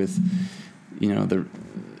to do with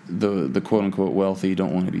the quote unquote wealthy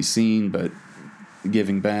don't want to be seen, but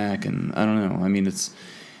giving back, and I don't know. I mean,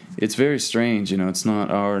 it's very strange. It's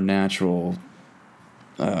not our natural,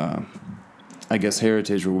 I guess,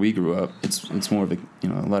 heritage where we grew up. It's more of a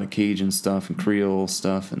lot of Cajun stuff and Creole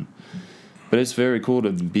stuff, but it's very cool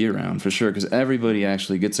to be around for sure because everybody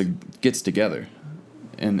actually gets together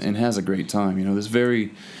and has a great time. There's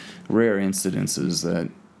very rare incidences that.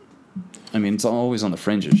 I mean, it's always on the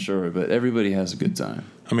fringes, sure, but everybody has a good time.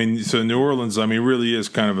 I mean, so New Orleans, really is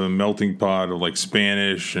kind of a melting pot of like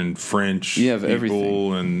Spanish and French people,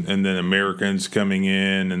 everything. and then Americans coming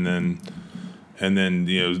in, and then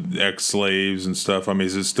ex-slaves and stuff. I mean,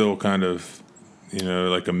 is it still kind of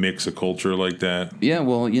like a mix of culture like that? Yeah,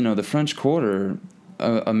 well, the French Quarter,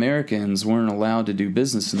 Americans weren't allowed to do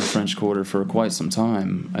business in the French Quarter for quite some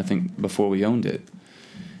time. I think before we owned it,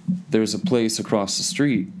 there's a place across the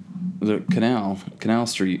street. The Canal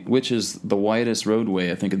Street, which is the widest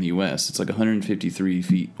roadway, I think, in the U.S. It's like 153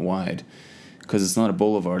 feet wide because it's not a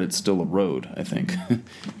boulevard, it's still a road, I think.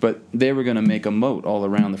 But they were going to make a moat all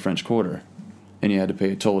around the French Quarter, and you had to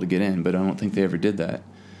pay a toll to get in, but I don't think they ever did that.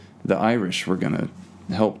 The Irish were going to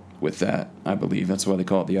help with that, I believe. That's why they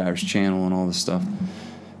call it the Irish Channel and all this stuff.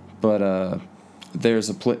 But there's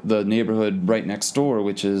the neighborhood right next door,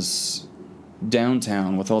 which is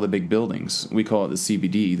downtown with all the big buildings. We call it the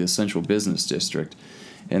CBD, the Central Business District,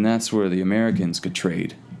 and that's where the Americans could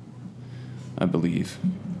trade, I believe.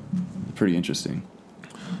 Pretty interesting.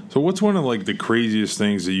 So what's one of like the craziest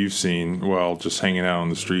things that you've seen while just hanging out on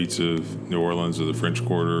the streets of New Orleans or the French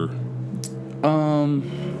Quarter? I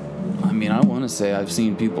mean, I want to say I've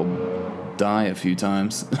seen people die a few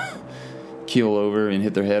times. Keel over and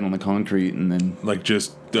hit their head on the concrete, and then like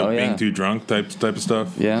just being too drunk type of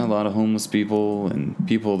stuff. Yeah, a lot of homeless people and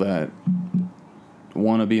people that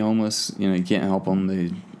want to be homeless. You can't help them.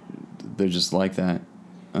 They're just like that.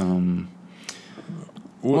 A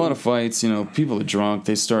lot of fights. People are drunk.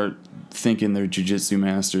 They start thinking they're jiu-jitsu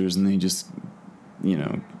masters, and they just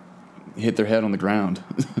hit their head on the ground.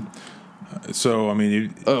 So I mean,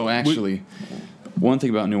 one thing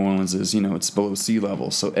about New Orleans is, it's below sea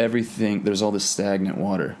level, so there's all this stagnant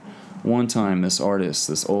water. One time, this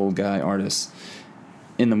old guy artist,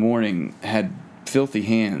 in the morning had filthy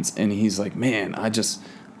hands, and he's like, man,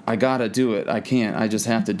 I gotta do it. I can't. I just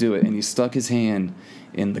have to do it. And he stuck his hand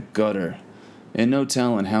in the gutter, and no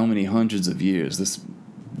telling how many hundreds of years this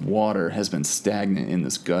water has been stagnant in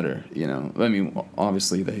this gutter. I mean,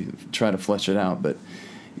 obviously they try to flush it out, but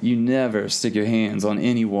you never stick your hands on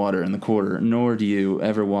any water in the quarter, nor do you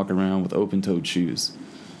ever walk around with open-toed shoes.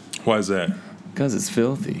 Why is that? Because it's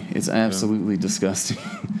filthy. It's absolutely disgusting.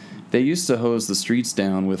 They used to hose the streets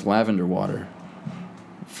down with lavender water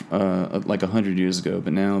like 100 years ago,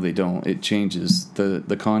 but now they don't. It changes.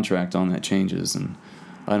 The contract on that changes, and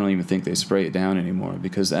I don't even think they spray it down anymore,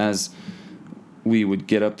 because as we would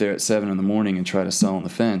get up there at 7 in the morning and try to sell on the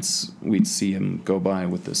fence, we'd see them go by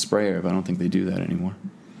with the sprayer, but I don't think they do that anymore.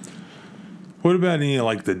 What about any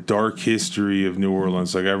like the dark history of New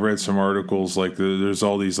Orleans? Like I've read some articles, like there's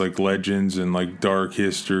all these like legends and like dark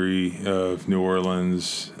history of New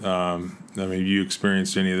Orleans. I mean, have you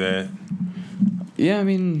experienced any of that? Yeah, I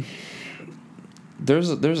mean, there's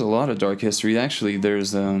a lot of dark history. Actually,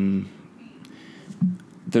 there's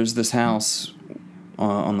this house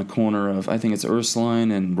on the corner of, I think it's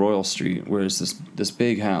Ursuline and Royal Street, where it's this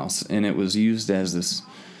big house, and it was used as this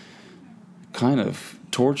kind of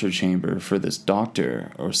torture chamber for this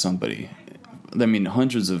doctor or somebody. I mean,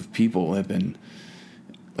 hundreds of people have been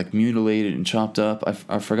like mutilated and chopped up.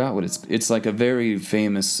 I forgot what it's like a very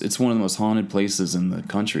famous, it's one of the most haunted places in the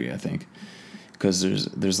country, I think, because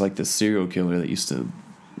there's like this serial killer that used to,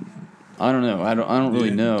 I don't know. I don't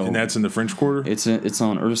really know. And that's in the French Quarter? It's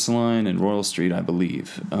on Ursuline and Royal Street, I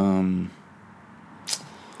believe.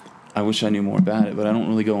 I wish I knew more about it, but I don't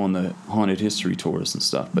really go on the haunted history tours and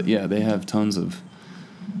stuff. But yeah, they have tons of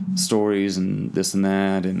stories and this and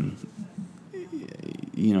that, and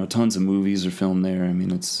tons of movies are filmed there. I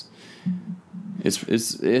mean, it's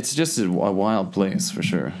just a wild place for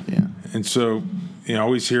sure. Yeah. And so, I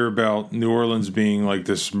always hear about New Orleans being like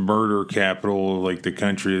this murder capital of like the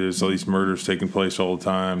country. There's all these murders taking place all the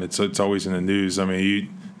time. It's always in the news. I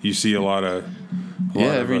mean, you see a lot of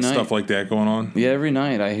every night stuff like that going on. Yeah, every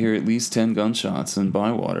night I hear at least 10 gunshots in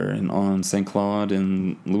Bywater and on St. Claude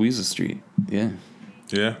and Louisa Street. Yeah.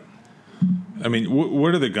 Yeah. I mean,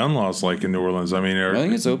 what are the gun laws like in New Orleans? I mean, I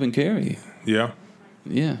think it's open carry. Yeah.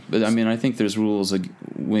 Yeah, but I mean, I think there's rules like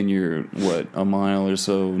when you're a mile or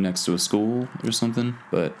so next to a school or something.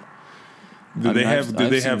 But do they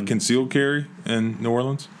have concealed carry in New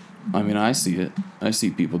Orleans? I mean, I see it. I see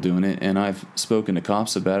people doing it, and I've spoken to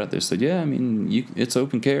cops about it. They said, "Yeah, I mean, it's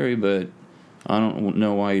open carry, but I don't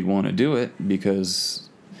know why you'd want to do it because,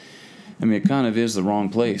 I mean, it kind of is the wrong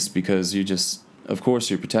place because of course,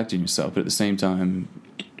 you're protecting yourself, but at the same time."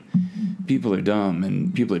 People are dumb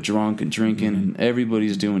and people are drunk and drinking and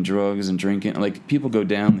everybody's doing drugs and drinking. Like, people go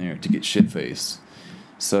down there to get shit-faced.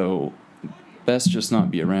 So, best just not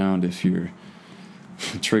be around if you're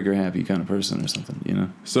a trigger-happy kind of person or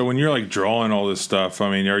something, So when you're, like, drawing all this stuff,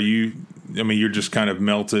 I mean, you're just kind of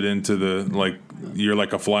melted into you're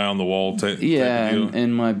like a fly on the wall type of deal?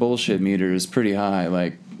 And my bullshit meter is pretty high,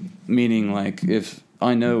 like, meaning, like, if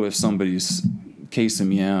somebody's casing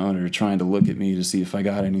me out or trying to look at me to see if I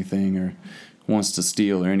got anything or wants to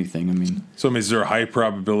steal or anything. I mean, so is there a high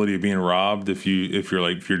probability of being robbed if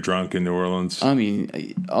you're drunk in New Orleans? I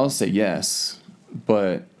mean, I'll say yes,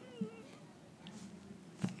 but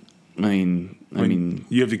I mean,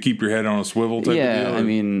 you have to keep your head on a swivel type of deal? Yeah, I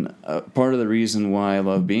mean, part of the reason why I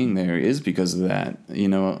love being there is because of that.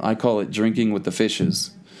 I call it drinking with the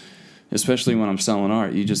fishes, especially when I'm selling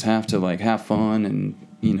art. You just have to, like, have fun and,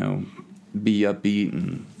 be upbeat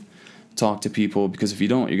and talk to people, because if you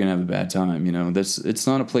don't, you're gonna have a bad time. It's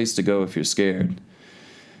not a place to go if you're scared.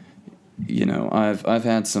 I've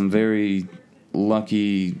had some very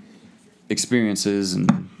lucky experiences,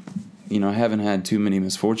 and I haven't had too many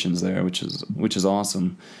misfortunes there, which is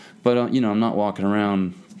awesome. But I'm not walking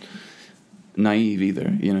around naive either.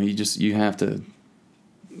 You have to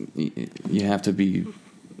be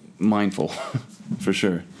mindful. For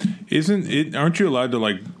sure. Aren't you allowed to,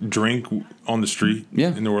 like, drink on the street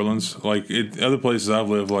in New Orleans? Like, other places I've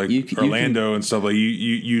lived, like Orlando and stuff, like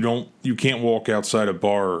you can't walk outside a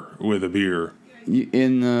bar with a beer.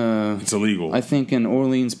 It's illegal. I think in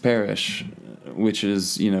Orleans Parish, which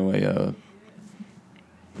is, a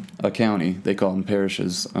county, they call them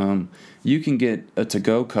parishes, you can get a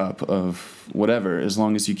to-go cup of whatever as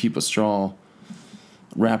long as you keep a straw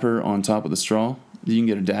wrapper on top of the straw. You can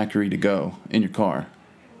get a daiquiri to go in your car.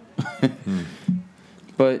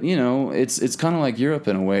 But, it's kind of like Europe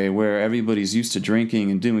in a way, where everybody's used to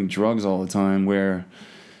drinking and doing drugs all the time, where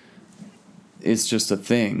it's just a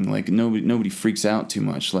thing. Like, nobody freaks out too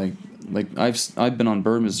much. Like I've been on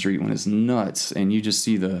Bourbon Street when it's nuts, and you just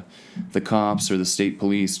see the cops or the state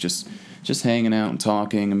police just hanging out and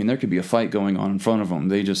talking. I mean, there could be a fight going on in front of them.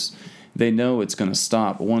 They know it's going to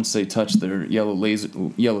stop once they touch their yellow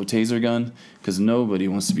taser gun, because nobody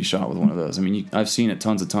wants to be shot with one of those. I mean, I've seen it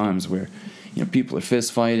tons of times where, people are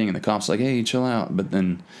fist fighting and the cops are like, hey, chill out. But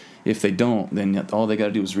then if they don't, then all they got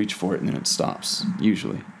to do is reach for it and then it stops,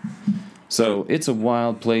 usually. So it's a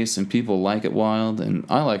wild place and people like it wild, and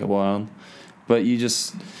I like it wild. But you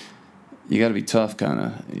got to be tough, kind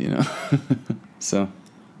of, So...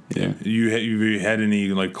 Yeah. You had any,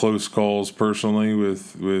 like, close calls personally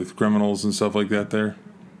with criminals and stuff like that there?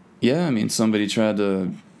 Yeah, I mean, somebody tried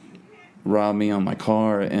to rob me on my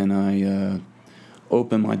car, and I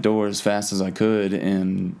opened my door as fast as I could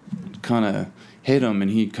and kind of hit him,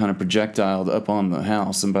 and he kind of projectiled up on the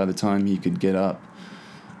house, and by the time he could get up,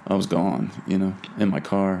 I was gone, in my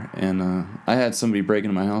car. And I had somebody break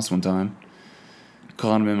into my house one time,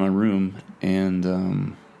 caught him in my room,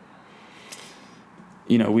 and...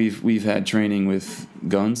 we've had training with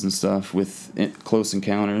guns and stuff, with close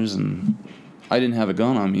encounters, and I didn't have a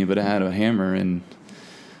gun on me, but I had a hammer, and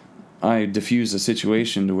I diffused a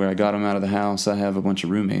situation to where I got him out of the house. I have a bunch of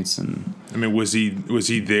roommates, and I mean, was he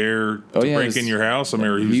there to break in your house? I mean,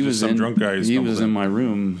 or he was just some drunk guy? He was in my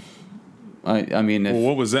room. I mean, well,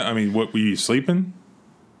 what was that? I mean, what were you sleeping?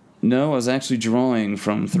 No, I was actually drawing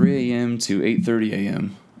from 3 a.m. to 8:30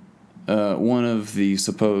 a.m. One of the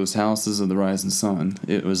supposed houses of the rising sun.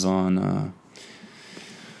 It was on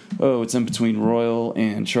Oh, it's in between Royal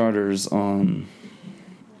and Charters on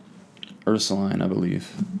Ursuline, I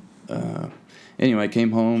believe. Anyway, I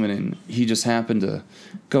came home, and then he just happened to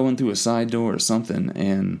go in through a side door or something,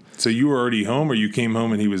 and... So you were already home, or you came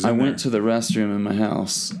home and he was in there? I went to the restroom in my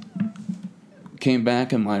house, came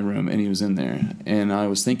back in my room, and he was in there. And I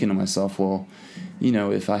was thinking to myself, well, you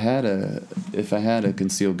know, if I had a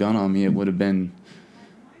concealed gun on me, it would have been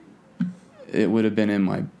in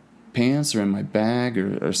my pants or in my bag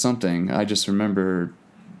or something. I just remember...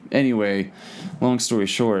 Anyway, long story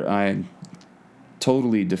short, I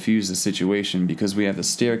totally diffused the situation because we have the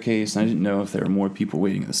staircase, and I didn't know if there were more people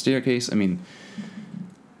waiting at the staircase. I mean,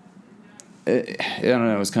 I don't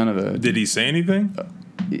know. It was kind of a... Did he say anything?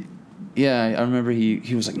 Yeah, I remember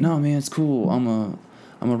he was like, "No, man, it's cool. I'm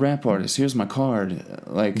a rap artist. Here's my card."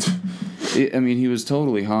 Like, I mean, he was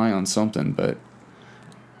totally high on something, but...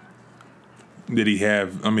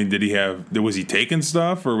 Was he taking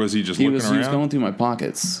stuff, or was he just looking around? He was going through my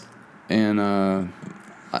pockets, and...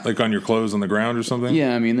 like on your clothes on the ground or something?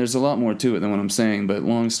 Yeah, I mean, there's a lot more to it than what I'm saying, but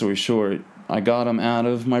long story short, I got him out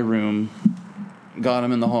of my room, got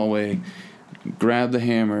him in the hallway, grabbed the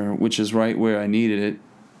hammer, which is right where I needed it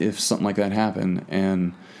if something like that happened,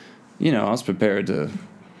 and, you know, I was prepared to,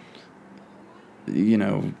 you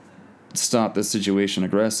know, stop the situation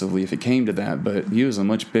aggressively if it came to that, but he was a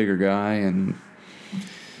much bigger guy, and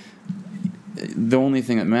the only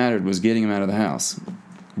thing that mattered was getting him out of the house.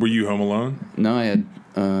 Were you home alone? No, I had,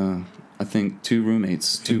 I think, two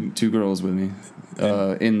roommates, two girls with me,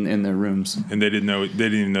 in their rooms. And they didn't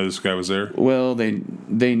even know this guy was there? Well,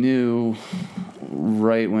 they knew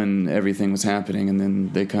right when everything was happening, and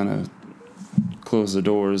then they kind of closed the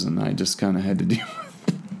doors, and I just kind of had to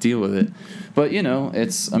deal with it. But, you know,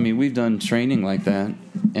 we've done training like that,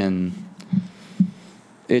 and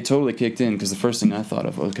it totally kicked in, because the first thing I thought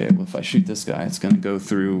of, okay, well, if I shoot this guy, it's going to go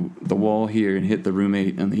through the wall here and hit the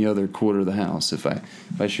roommate in the other quarter of the house. If I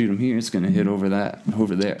shoot him here, it's going to hit over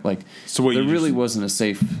there. Like, so there really wasn't a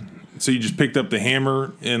safe... So you just picked up the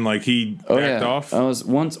hammer and, like, he backed off?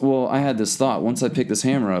 I had this thought. Once I pick this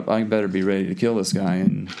hammer up, I better be ready to kill this guy.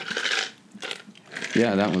 And,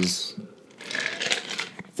 yeah, that's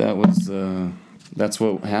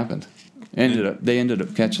what happened. They ended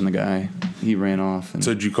up catching the guy. He ran off. And,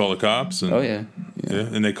 so did you call the cops? Oh, yeah.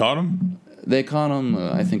 And they caught him? They caught him,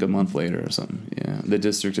 I think, a month later or something. Yeah. The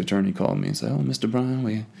district attorney called me and said, "Oh, Mr. Bryan,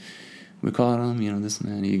 we caught him, you know, this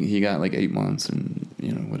and that." He got like 8 months and,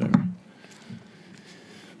 you know, whatever.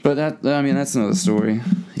 But that's another story,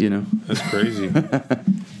 you know. That's crazy.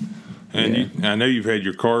 And I know you've had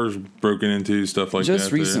your cars broken into, stuff like that.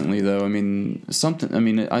 Just recently, though.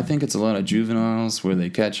 I think it's a lot of juveniles where they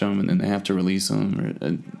catch them and then they have to release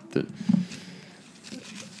them.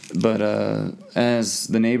 But as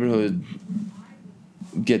the neighborhood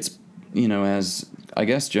gets, you know, as, I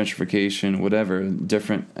guess, gentrification, whatever,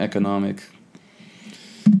 different economic,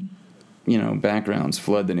 you know, backgrounds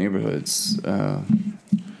flood the neighborhoods.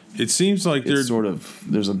 It seems like there's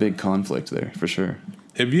a big conflict there, for sure.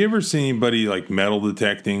 Have you ever seen anybody, like, metal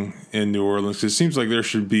detecting in New Orleans? 'Cause it seems like there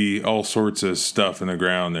should be all sorts of stuff in the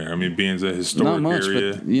ground there. I mean, being a historic not much,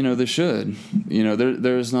 area. But, you know, there should. You know,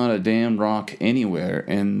 there's not a damn rock anywhere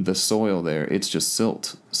in the soil there. It's just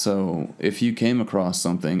silt. So if you came across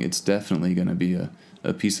something, it's definitely going to be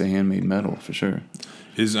a piece of handmade metal, for sure.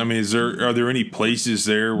 Are there any places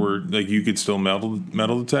there where, like, you could still metal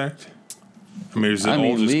detect? I mean, is it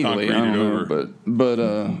all just legally, concreted I don't know, over? But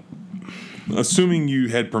assuming you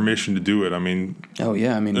had permission to do it, I mean... Oh,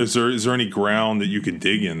 yeah, I mean... Is there any ground that you could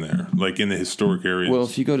dig in there, like in the historic areas? Well,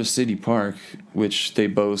 if you go to City Park, which they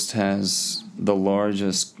boast has the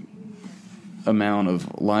largest amount of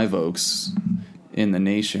live oaks in the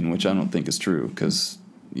nation, which I don't think is true, because,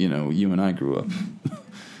 you know, you and I grew up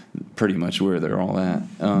pretty much where they're all at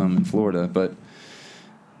in Florida, but...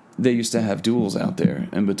 They used to have duels out there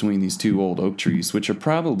in between these two old oak trees, which are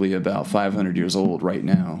probably about 500 years old right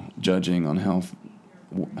now, judging on how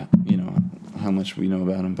much we know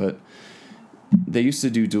about them. But they used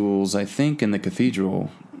to do duels, I think, in the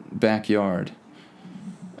cathedral backyard.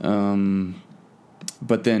 But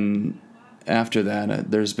then after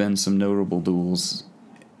that, there's been some notable duels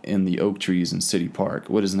in the oak trees in City Park,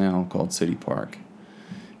 what is now called City Park,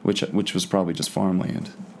 which was probably just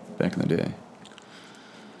farmland back in the day.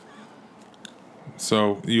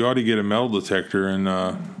 So you ought to get a metal detector and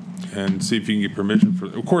see if you can get permission for.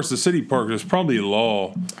 Of course, the City Park. There's probably a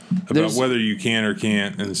law about whether you can or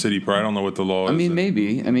can't in the City Park. I don't know what the law is.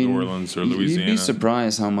 Maybe. New Orleans or Louisiana. You'd be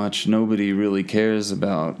surprised how much nobody really cares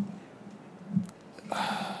about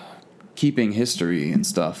keeping history and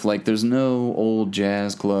stuff. Like, there's no old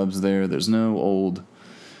jazz clubs there. There's no old,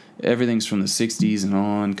 everything's from the 60s and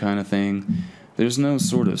on kind of thing. There's no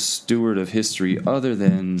sort of steward of history other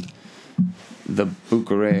than the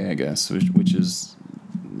Bucare, I guess, which is,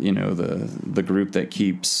 the group that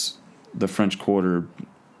keeps the French Quarter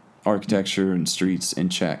architecture and streets in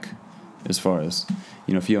check. As far as,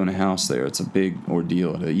 if you own a house there, it's a big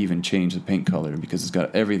ordeal to even change the paint color because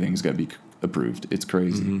everything's got to be approved. It's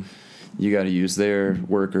crazy. Mm-hmm. You got to use their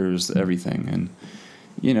workers, everything. And,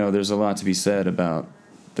 there's a lot to be said about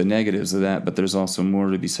the negatives of that, but there's also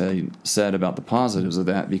more to be said about the positives of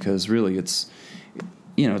that because really it's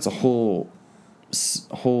a whole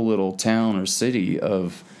little town or city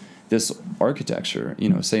of this architecture.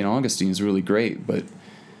 St. Augustine is really great, but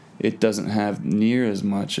it doesn't have near as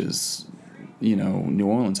much as New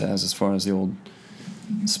Orleans has as far as the old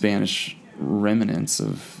Spanish remnants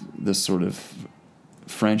of this sort of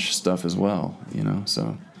French stuff as well.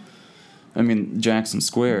 So I mean, Jackson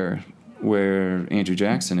Square, where Andrew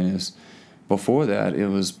Jackson is, before that it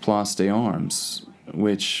was Place des Armes,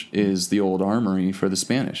 which is the old armory for the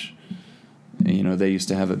Spanish. They used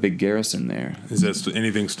to have a big garrison there. Is that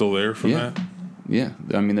anything still there from that? Yeah.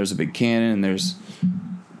 I mean, there's a big cannon, and there's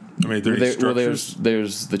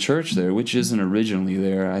there's the church there, which isn't originally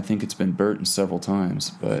there. I think it's been burnt several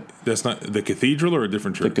times, but that's not the cathedral or a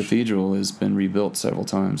different church. The cathedral has been rebuilt several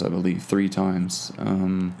times, I believe, 3 times.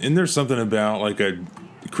 And there's something about like a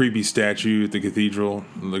creepy statue at the cathedral,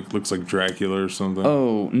 looks like Dracula or something.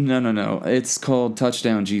 Oh no! It's called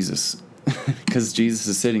Touchdown Jesus, because Jesus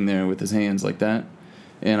is sitting there with his hands like that.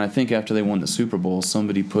 And I think after they won the Super Bowl,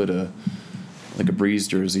 somebody put a Breeze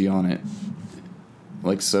jersey on it.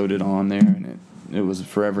 Sewed it on there, and it was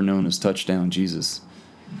forever known as Touchdown Jesus.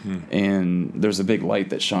 And there's a big light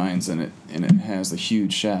that shines in it, and it has a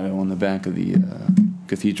huge shadow on the back of the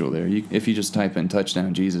cathedral there. If you just type in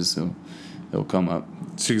Touchdown Jesus, it'll come up.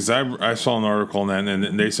 See, because I saw an article on that,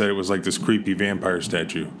 and they said it was like this creepy vampire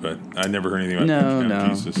statue, but I never heard anything about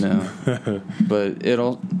Touchdown Jesus. No.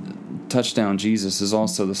 But Touchdown Jesus is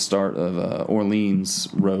also the start of Orleans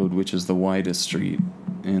Road, which is the widest street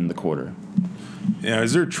in the quarter. Yeah,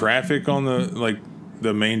 is there traffic on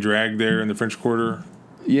the main drag there in the French Quarter?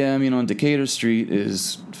 Yeah, I mean, on Decatur Street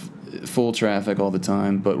is full traffic all the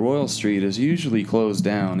time, but Royal Street is usually closed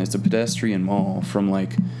down. It's a pedestrian mall from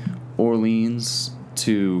Orleans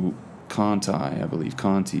to Conti, I believe,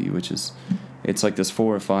 which is it's like this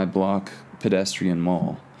 4 or 5 block pedestrian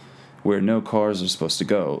mall where no cars are supposed to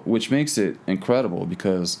go, which makes it incredible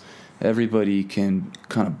because everybody can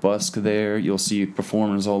kind of busk there. You'll see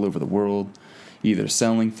performers all over the world either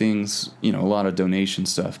selling things, a lot of donation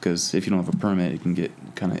stuff, because if you don't have a permit, it can get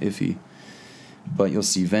kind of iffy. But you'll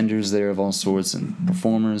see vendors there of all sorts, and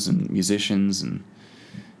performers and musicians, and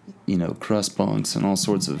crust punks and all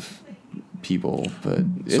sorts of people. But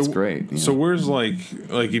it's great. So where's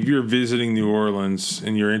if you're visiting New Orleans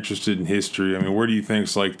and you're interested in history, I mean, where do you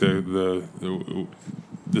think's the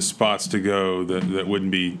spots to go that wouldn't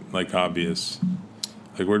be obvious?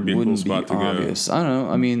 Where'd be a cool spot to obvious. Go? I don't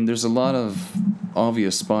know. I mean, there's a lot of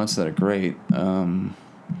obvious spots that are great.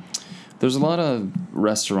 There's a lot of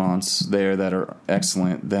restaurants there that are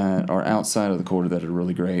excellent that are outside of the quarter that are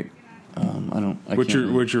really great. What's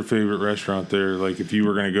your favorite restaurant there? If you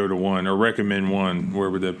were going to go to one or recommend one,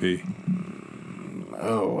 where would that be?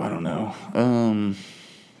 Oh, I don't know.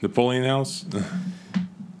 Napoleon House?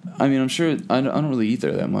 I mean, I'm sure I don't really eat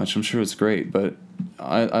there that much. I'm sure it's great, but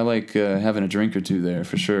I like having a drink or two there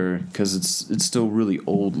for sure because it's still really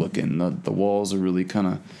old looking. The walls are really kind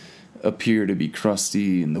of appear to be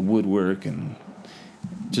crusty, and the woodwork and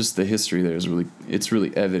just the history there is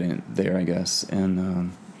really evident there, I guess.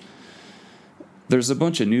 And there's a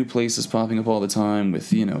bunch of new places popping up all the time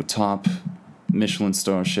with top Michelin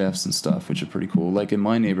star chefs and stuff, which are pretty cool. Like in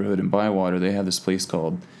my neighborhood in Bywater, they have this place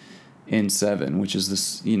called N7, which is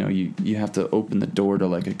this, you have to open the door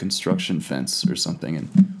to a construction fence or something,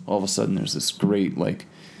 and all of a sudden there's this great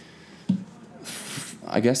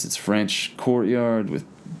I guess it's French courtyard with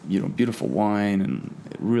beautiful wine and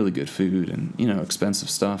really good food and expensive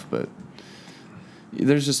stuff, but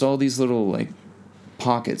there's just all these little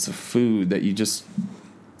pockets of food that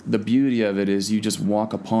the beauty of it is you just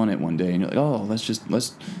walk upon it one day and you're like, oh, let's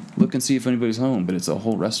look and see if anybody's home, but it's a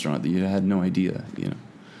whole restaurant that you had no idea.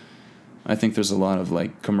 I think there's a lot of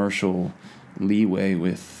commercial leeway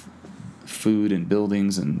with food and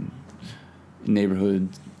buildings and neighborhood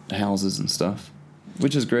houses and stuff,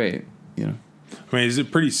 which is great. I mean, is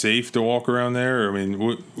it pretty safe to walk around there? I mean,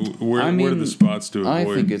 where are the spots to avoid? I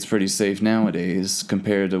think it's pretty safe nowadays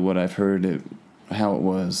compared to what I've heard how it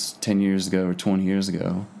was 10 years ago or 20 years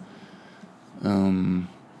ago.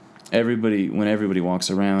 when everybody walks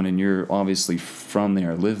around and you're obviously from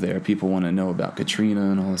there, live there, people want to know about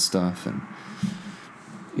Katrina and all this stuff. And,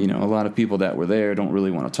 you know, a lot of people that were there don't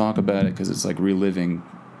really want to talk about it because it's like reliving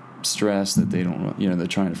stress that they don't, you know, they're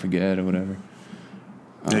trying to forget or whatever.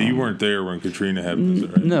 Yeah, you weren't there when Katrina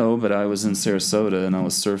happened, right? No, but I was in Sarasota and I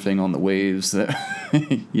was surfing on the waves that,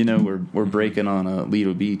 you know, were breaking on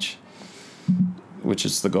Lido Beach, which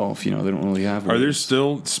is the Gulf. You know, they don't really have waves. Are there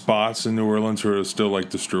still spots in New Orleans where it's still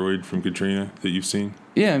like destroyed from Katrina that you've seen?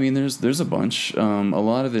 Yeah, I mean, there's a bunch. A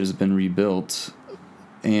lot of it has been rebuilt,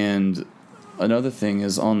 and another thing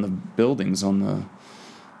is on the buildings,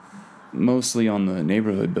 mostly on the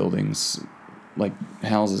neighborhood buildings, like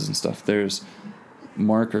houses and stuff. There's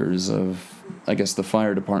markers of, I guess, the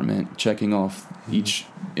fire department checking off each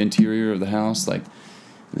interior of the house. Like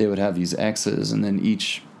they would have these X's, and then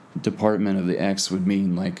each department of the X would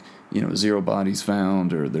mean like, you know, 0 bodies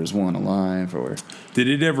found, or there's 1 alive, or. Did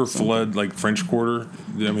it ever flood like French Quarter?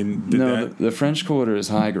 I mean, no. The French Quarter is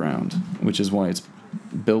high ground, which is why it's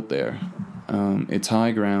built there. It's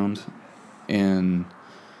high ground, and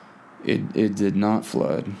it did not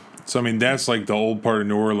flood. So I mean, that's like the old part of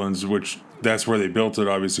New Orleans, which. That's where they built it,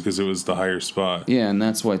 obviously, because it was the higher spot. Yeah, and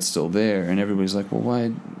that's why it's still there. And everybody's like, well,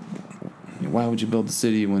 why would you build the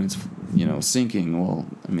city when it's, you know, sinking? Well,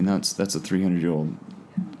 I mean, that's a 300-year-old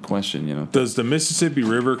question, you know. Does the Mississippi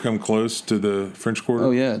River come close to the French Quarter? Oh,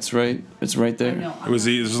 yeah, it's right there. It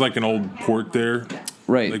was like an old port there?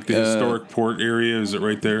 Right. Like the historic port area, is it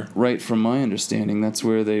right there? Right, from my understanding, that's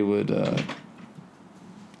where they would,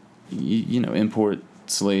 you know, import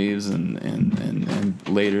slaves and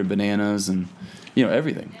later bananas and, you know,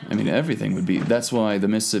 everything. I mean, everything would be. That's why the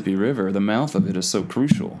Mississippi River, the mouth of it, is so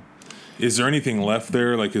crucial. Is there anything left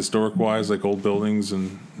there, like historic wise, like old buildings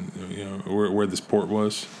and, you know, where this port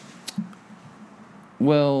was?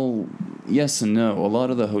 Well, yes and no. A lot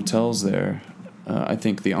of the hotels there, I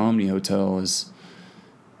think the Omni Hotel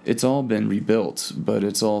it's all been rebuilt, but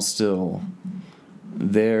it's all still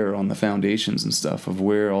there on the foundations and stuff of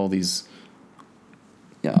where all these.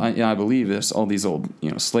 I believe this. All these old,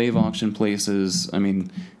 you know, slave auction places. I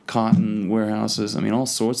mean, cotton warehouses. I mean, all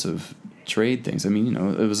sorts of trade things. I mean, you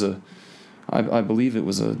know, it was I believe it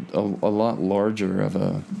was a lot larger of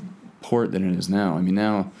a port than it is now. I mean,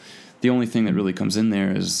 now the only thing that really comes in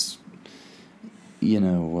there is, you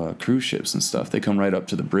know, cruise ships and stuff. They come right up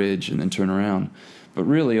to the bridge and then turn around. But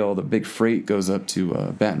really, all the big freight goes up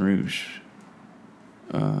to Baton Rouge.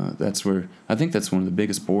 That's where I think that's one of the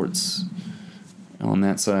biggest ports on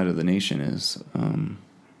that side of the nation is.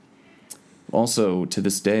 Also, to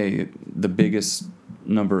this day, the biggest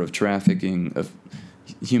number of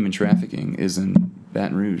human trafficking is in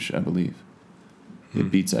Baton Rouge, I believe.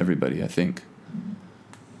 It beats everybody, I think.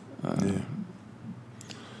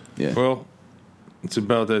 Yeah. Well, it's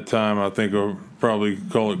about that time. I think I'll probably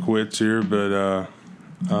call it quits here. But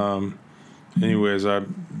anyways, I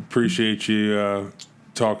appreciate you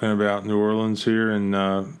talking about New Orleans here, and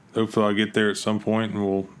hopefully I'll get there at some point and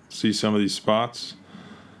we'll see some of these spots.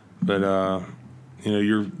 But, you know,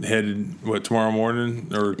 you're headed, tomorrow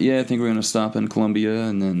morning? Or yeah, I think we're going to stop in Columbia,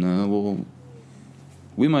 and then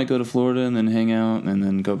we might go to Florida and then hang out and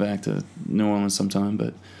then go back to New Orleans sometime.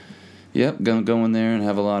 But, yep, go in there and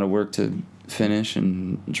have a lot of work to finish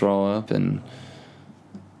and draw up. And,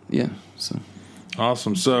 yeah, so.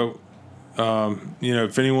 Awesome. So, you know,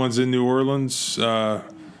 if anyone's in New Orleans, you know,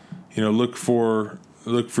 look for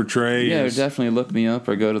Trey. Yeah, definitely look me up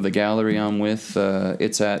or go to the gallery I'm with.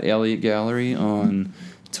 It's at Elliott Gallery on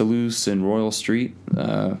Toulouse and Royal Street.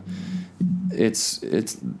 Catherine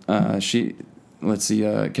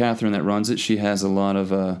that runs it, she has a lot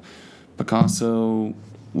of Picasso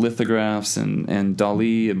lithographs and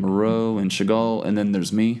Dali and Moreau and Chagall, and then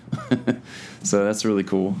there's me. So that's really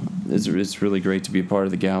cool. It's really great to be a part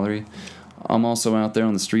of the gallery. I'm also out there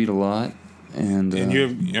on the street a lot. And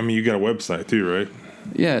you got a website too, right?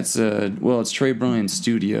 Yeah, it's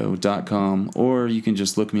TreyBryanStudio.com, or you can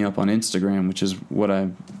just look me up on Instagram, which is what I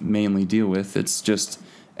mainly deal with. It's just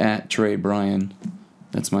at Trey Bryan.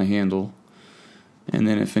 That's my handle. And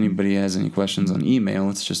then if anybody has any questions on email,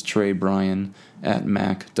 it's just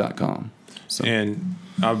TreyBryan@mac.com. So. And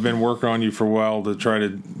I've been working on you for a while to try to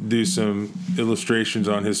do some illustrations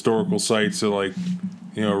on historical sites, so like,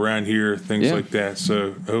 you know, around here, things like that.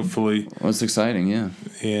 So hopefully... Well, it's exciting, yeah.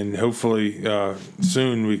 And hopefully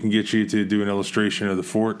soon we can get you to do an illustration of the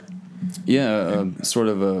fort. Yeah, sort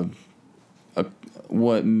of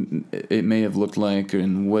what it may have looked like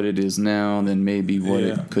and what it is now, and then maybe what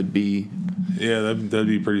it could be. Yeah, that'd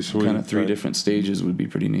be pretty sweet. Kind of three different stages would be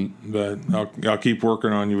pretty neat. But I'll keep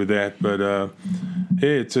working on you with that. But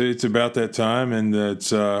Hey, it's about that time, and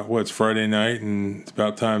it's it's Friday night, and it's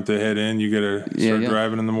about time to head in. You got to start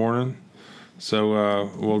driving in the morning, so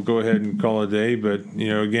we'll go ahead and call it a day. But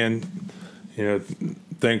again,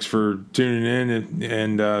 thanks for tuning in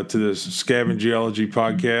and to this Scavenge Geology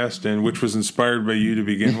podcast, and which was inspired by you to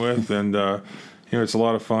begin with, and it's a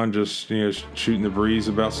lot of fun just shooting the breeze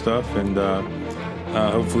about stuff, and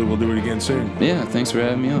hopefully we'll do it again soon. Yeah, thanks for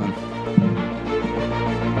having me on.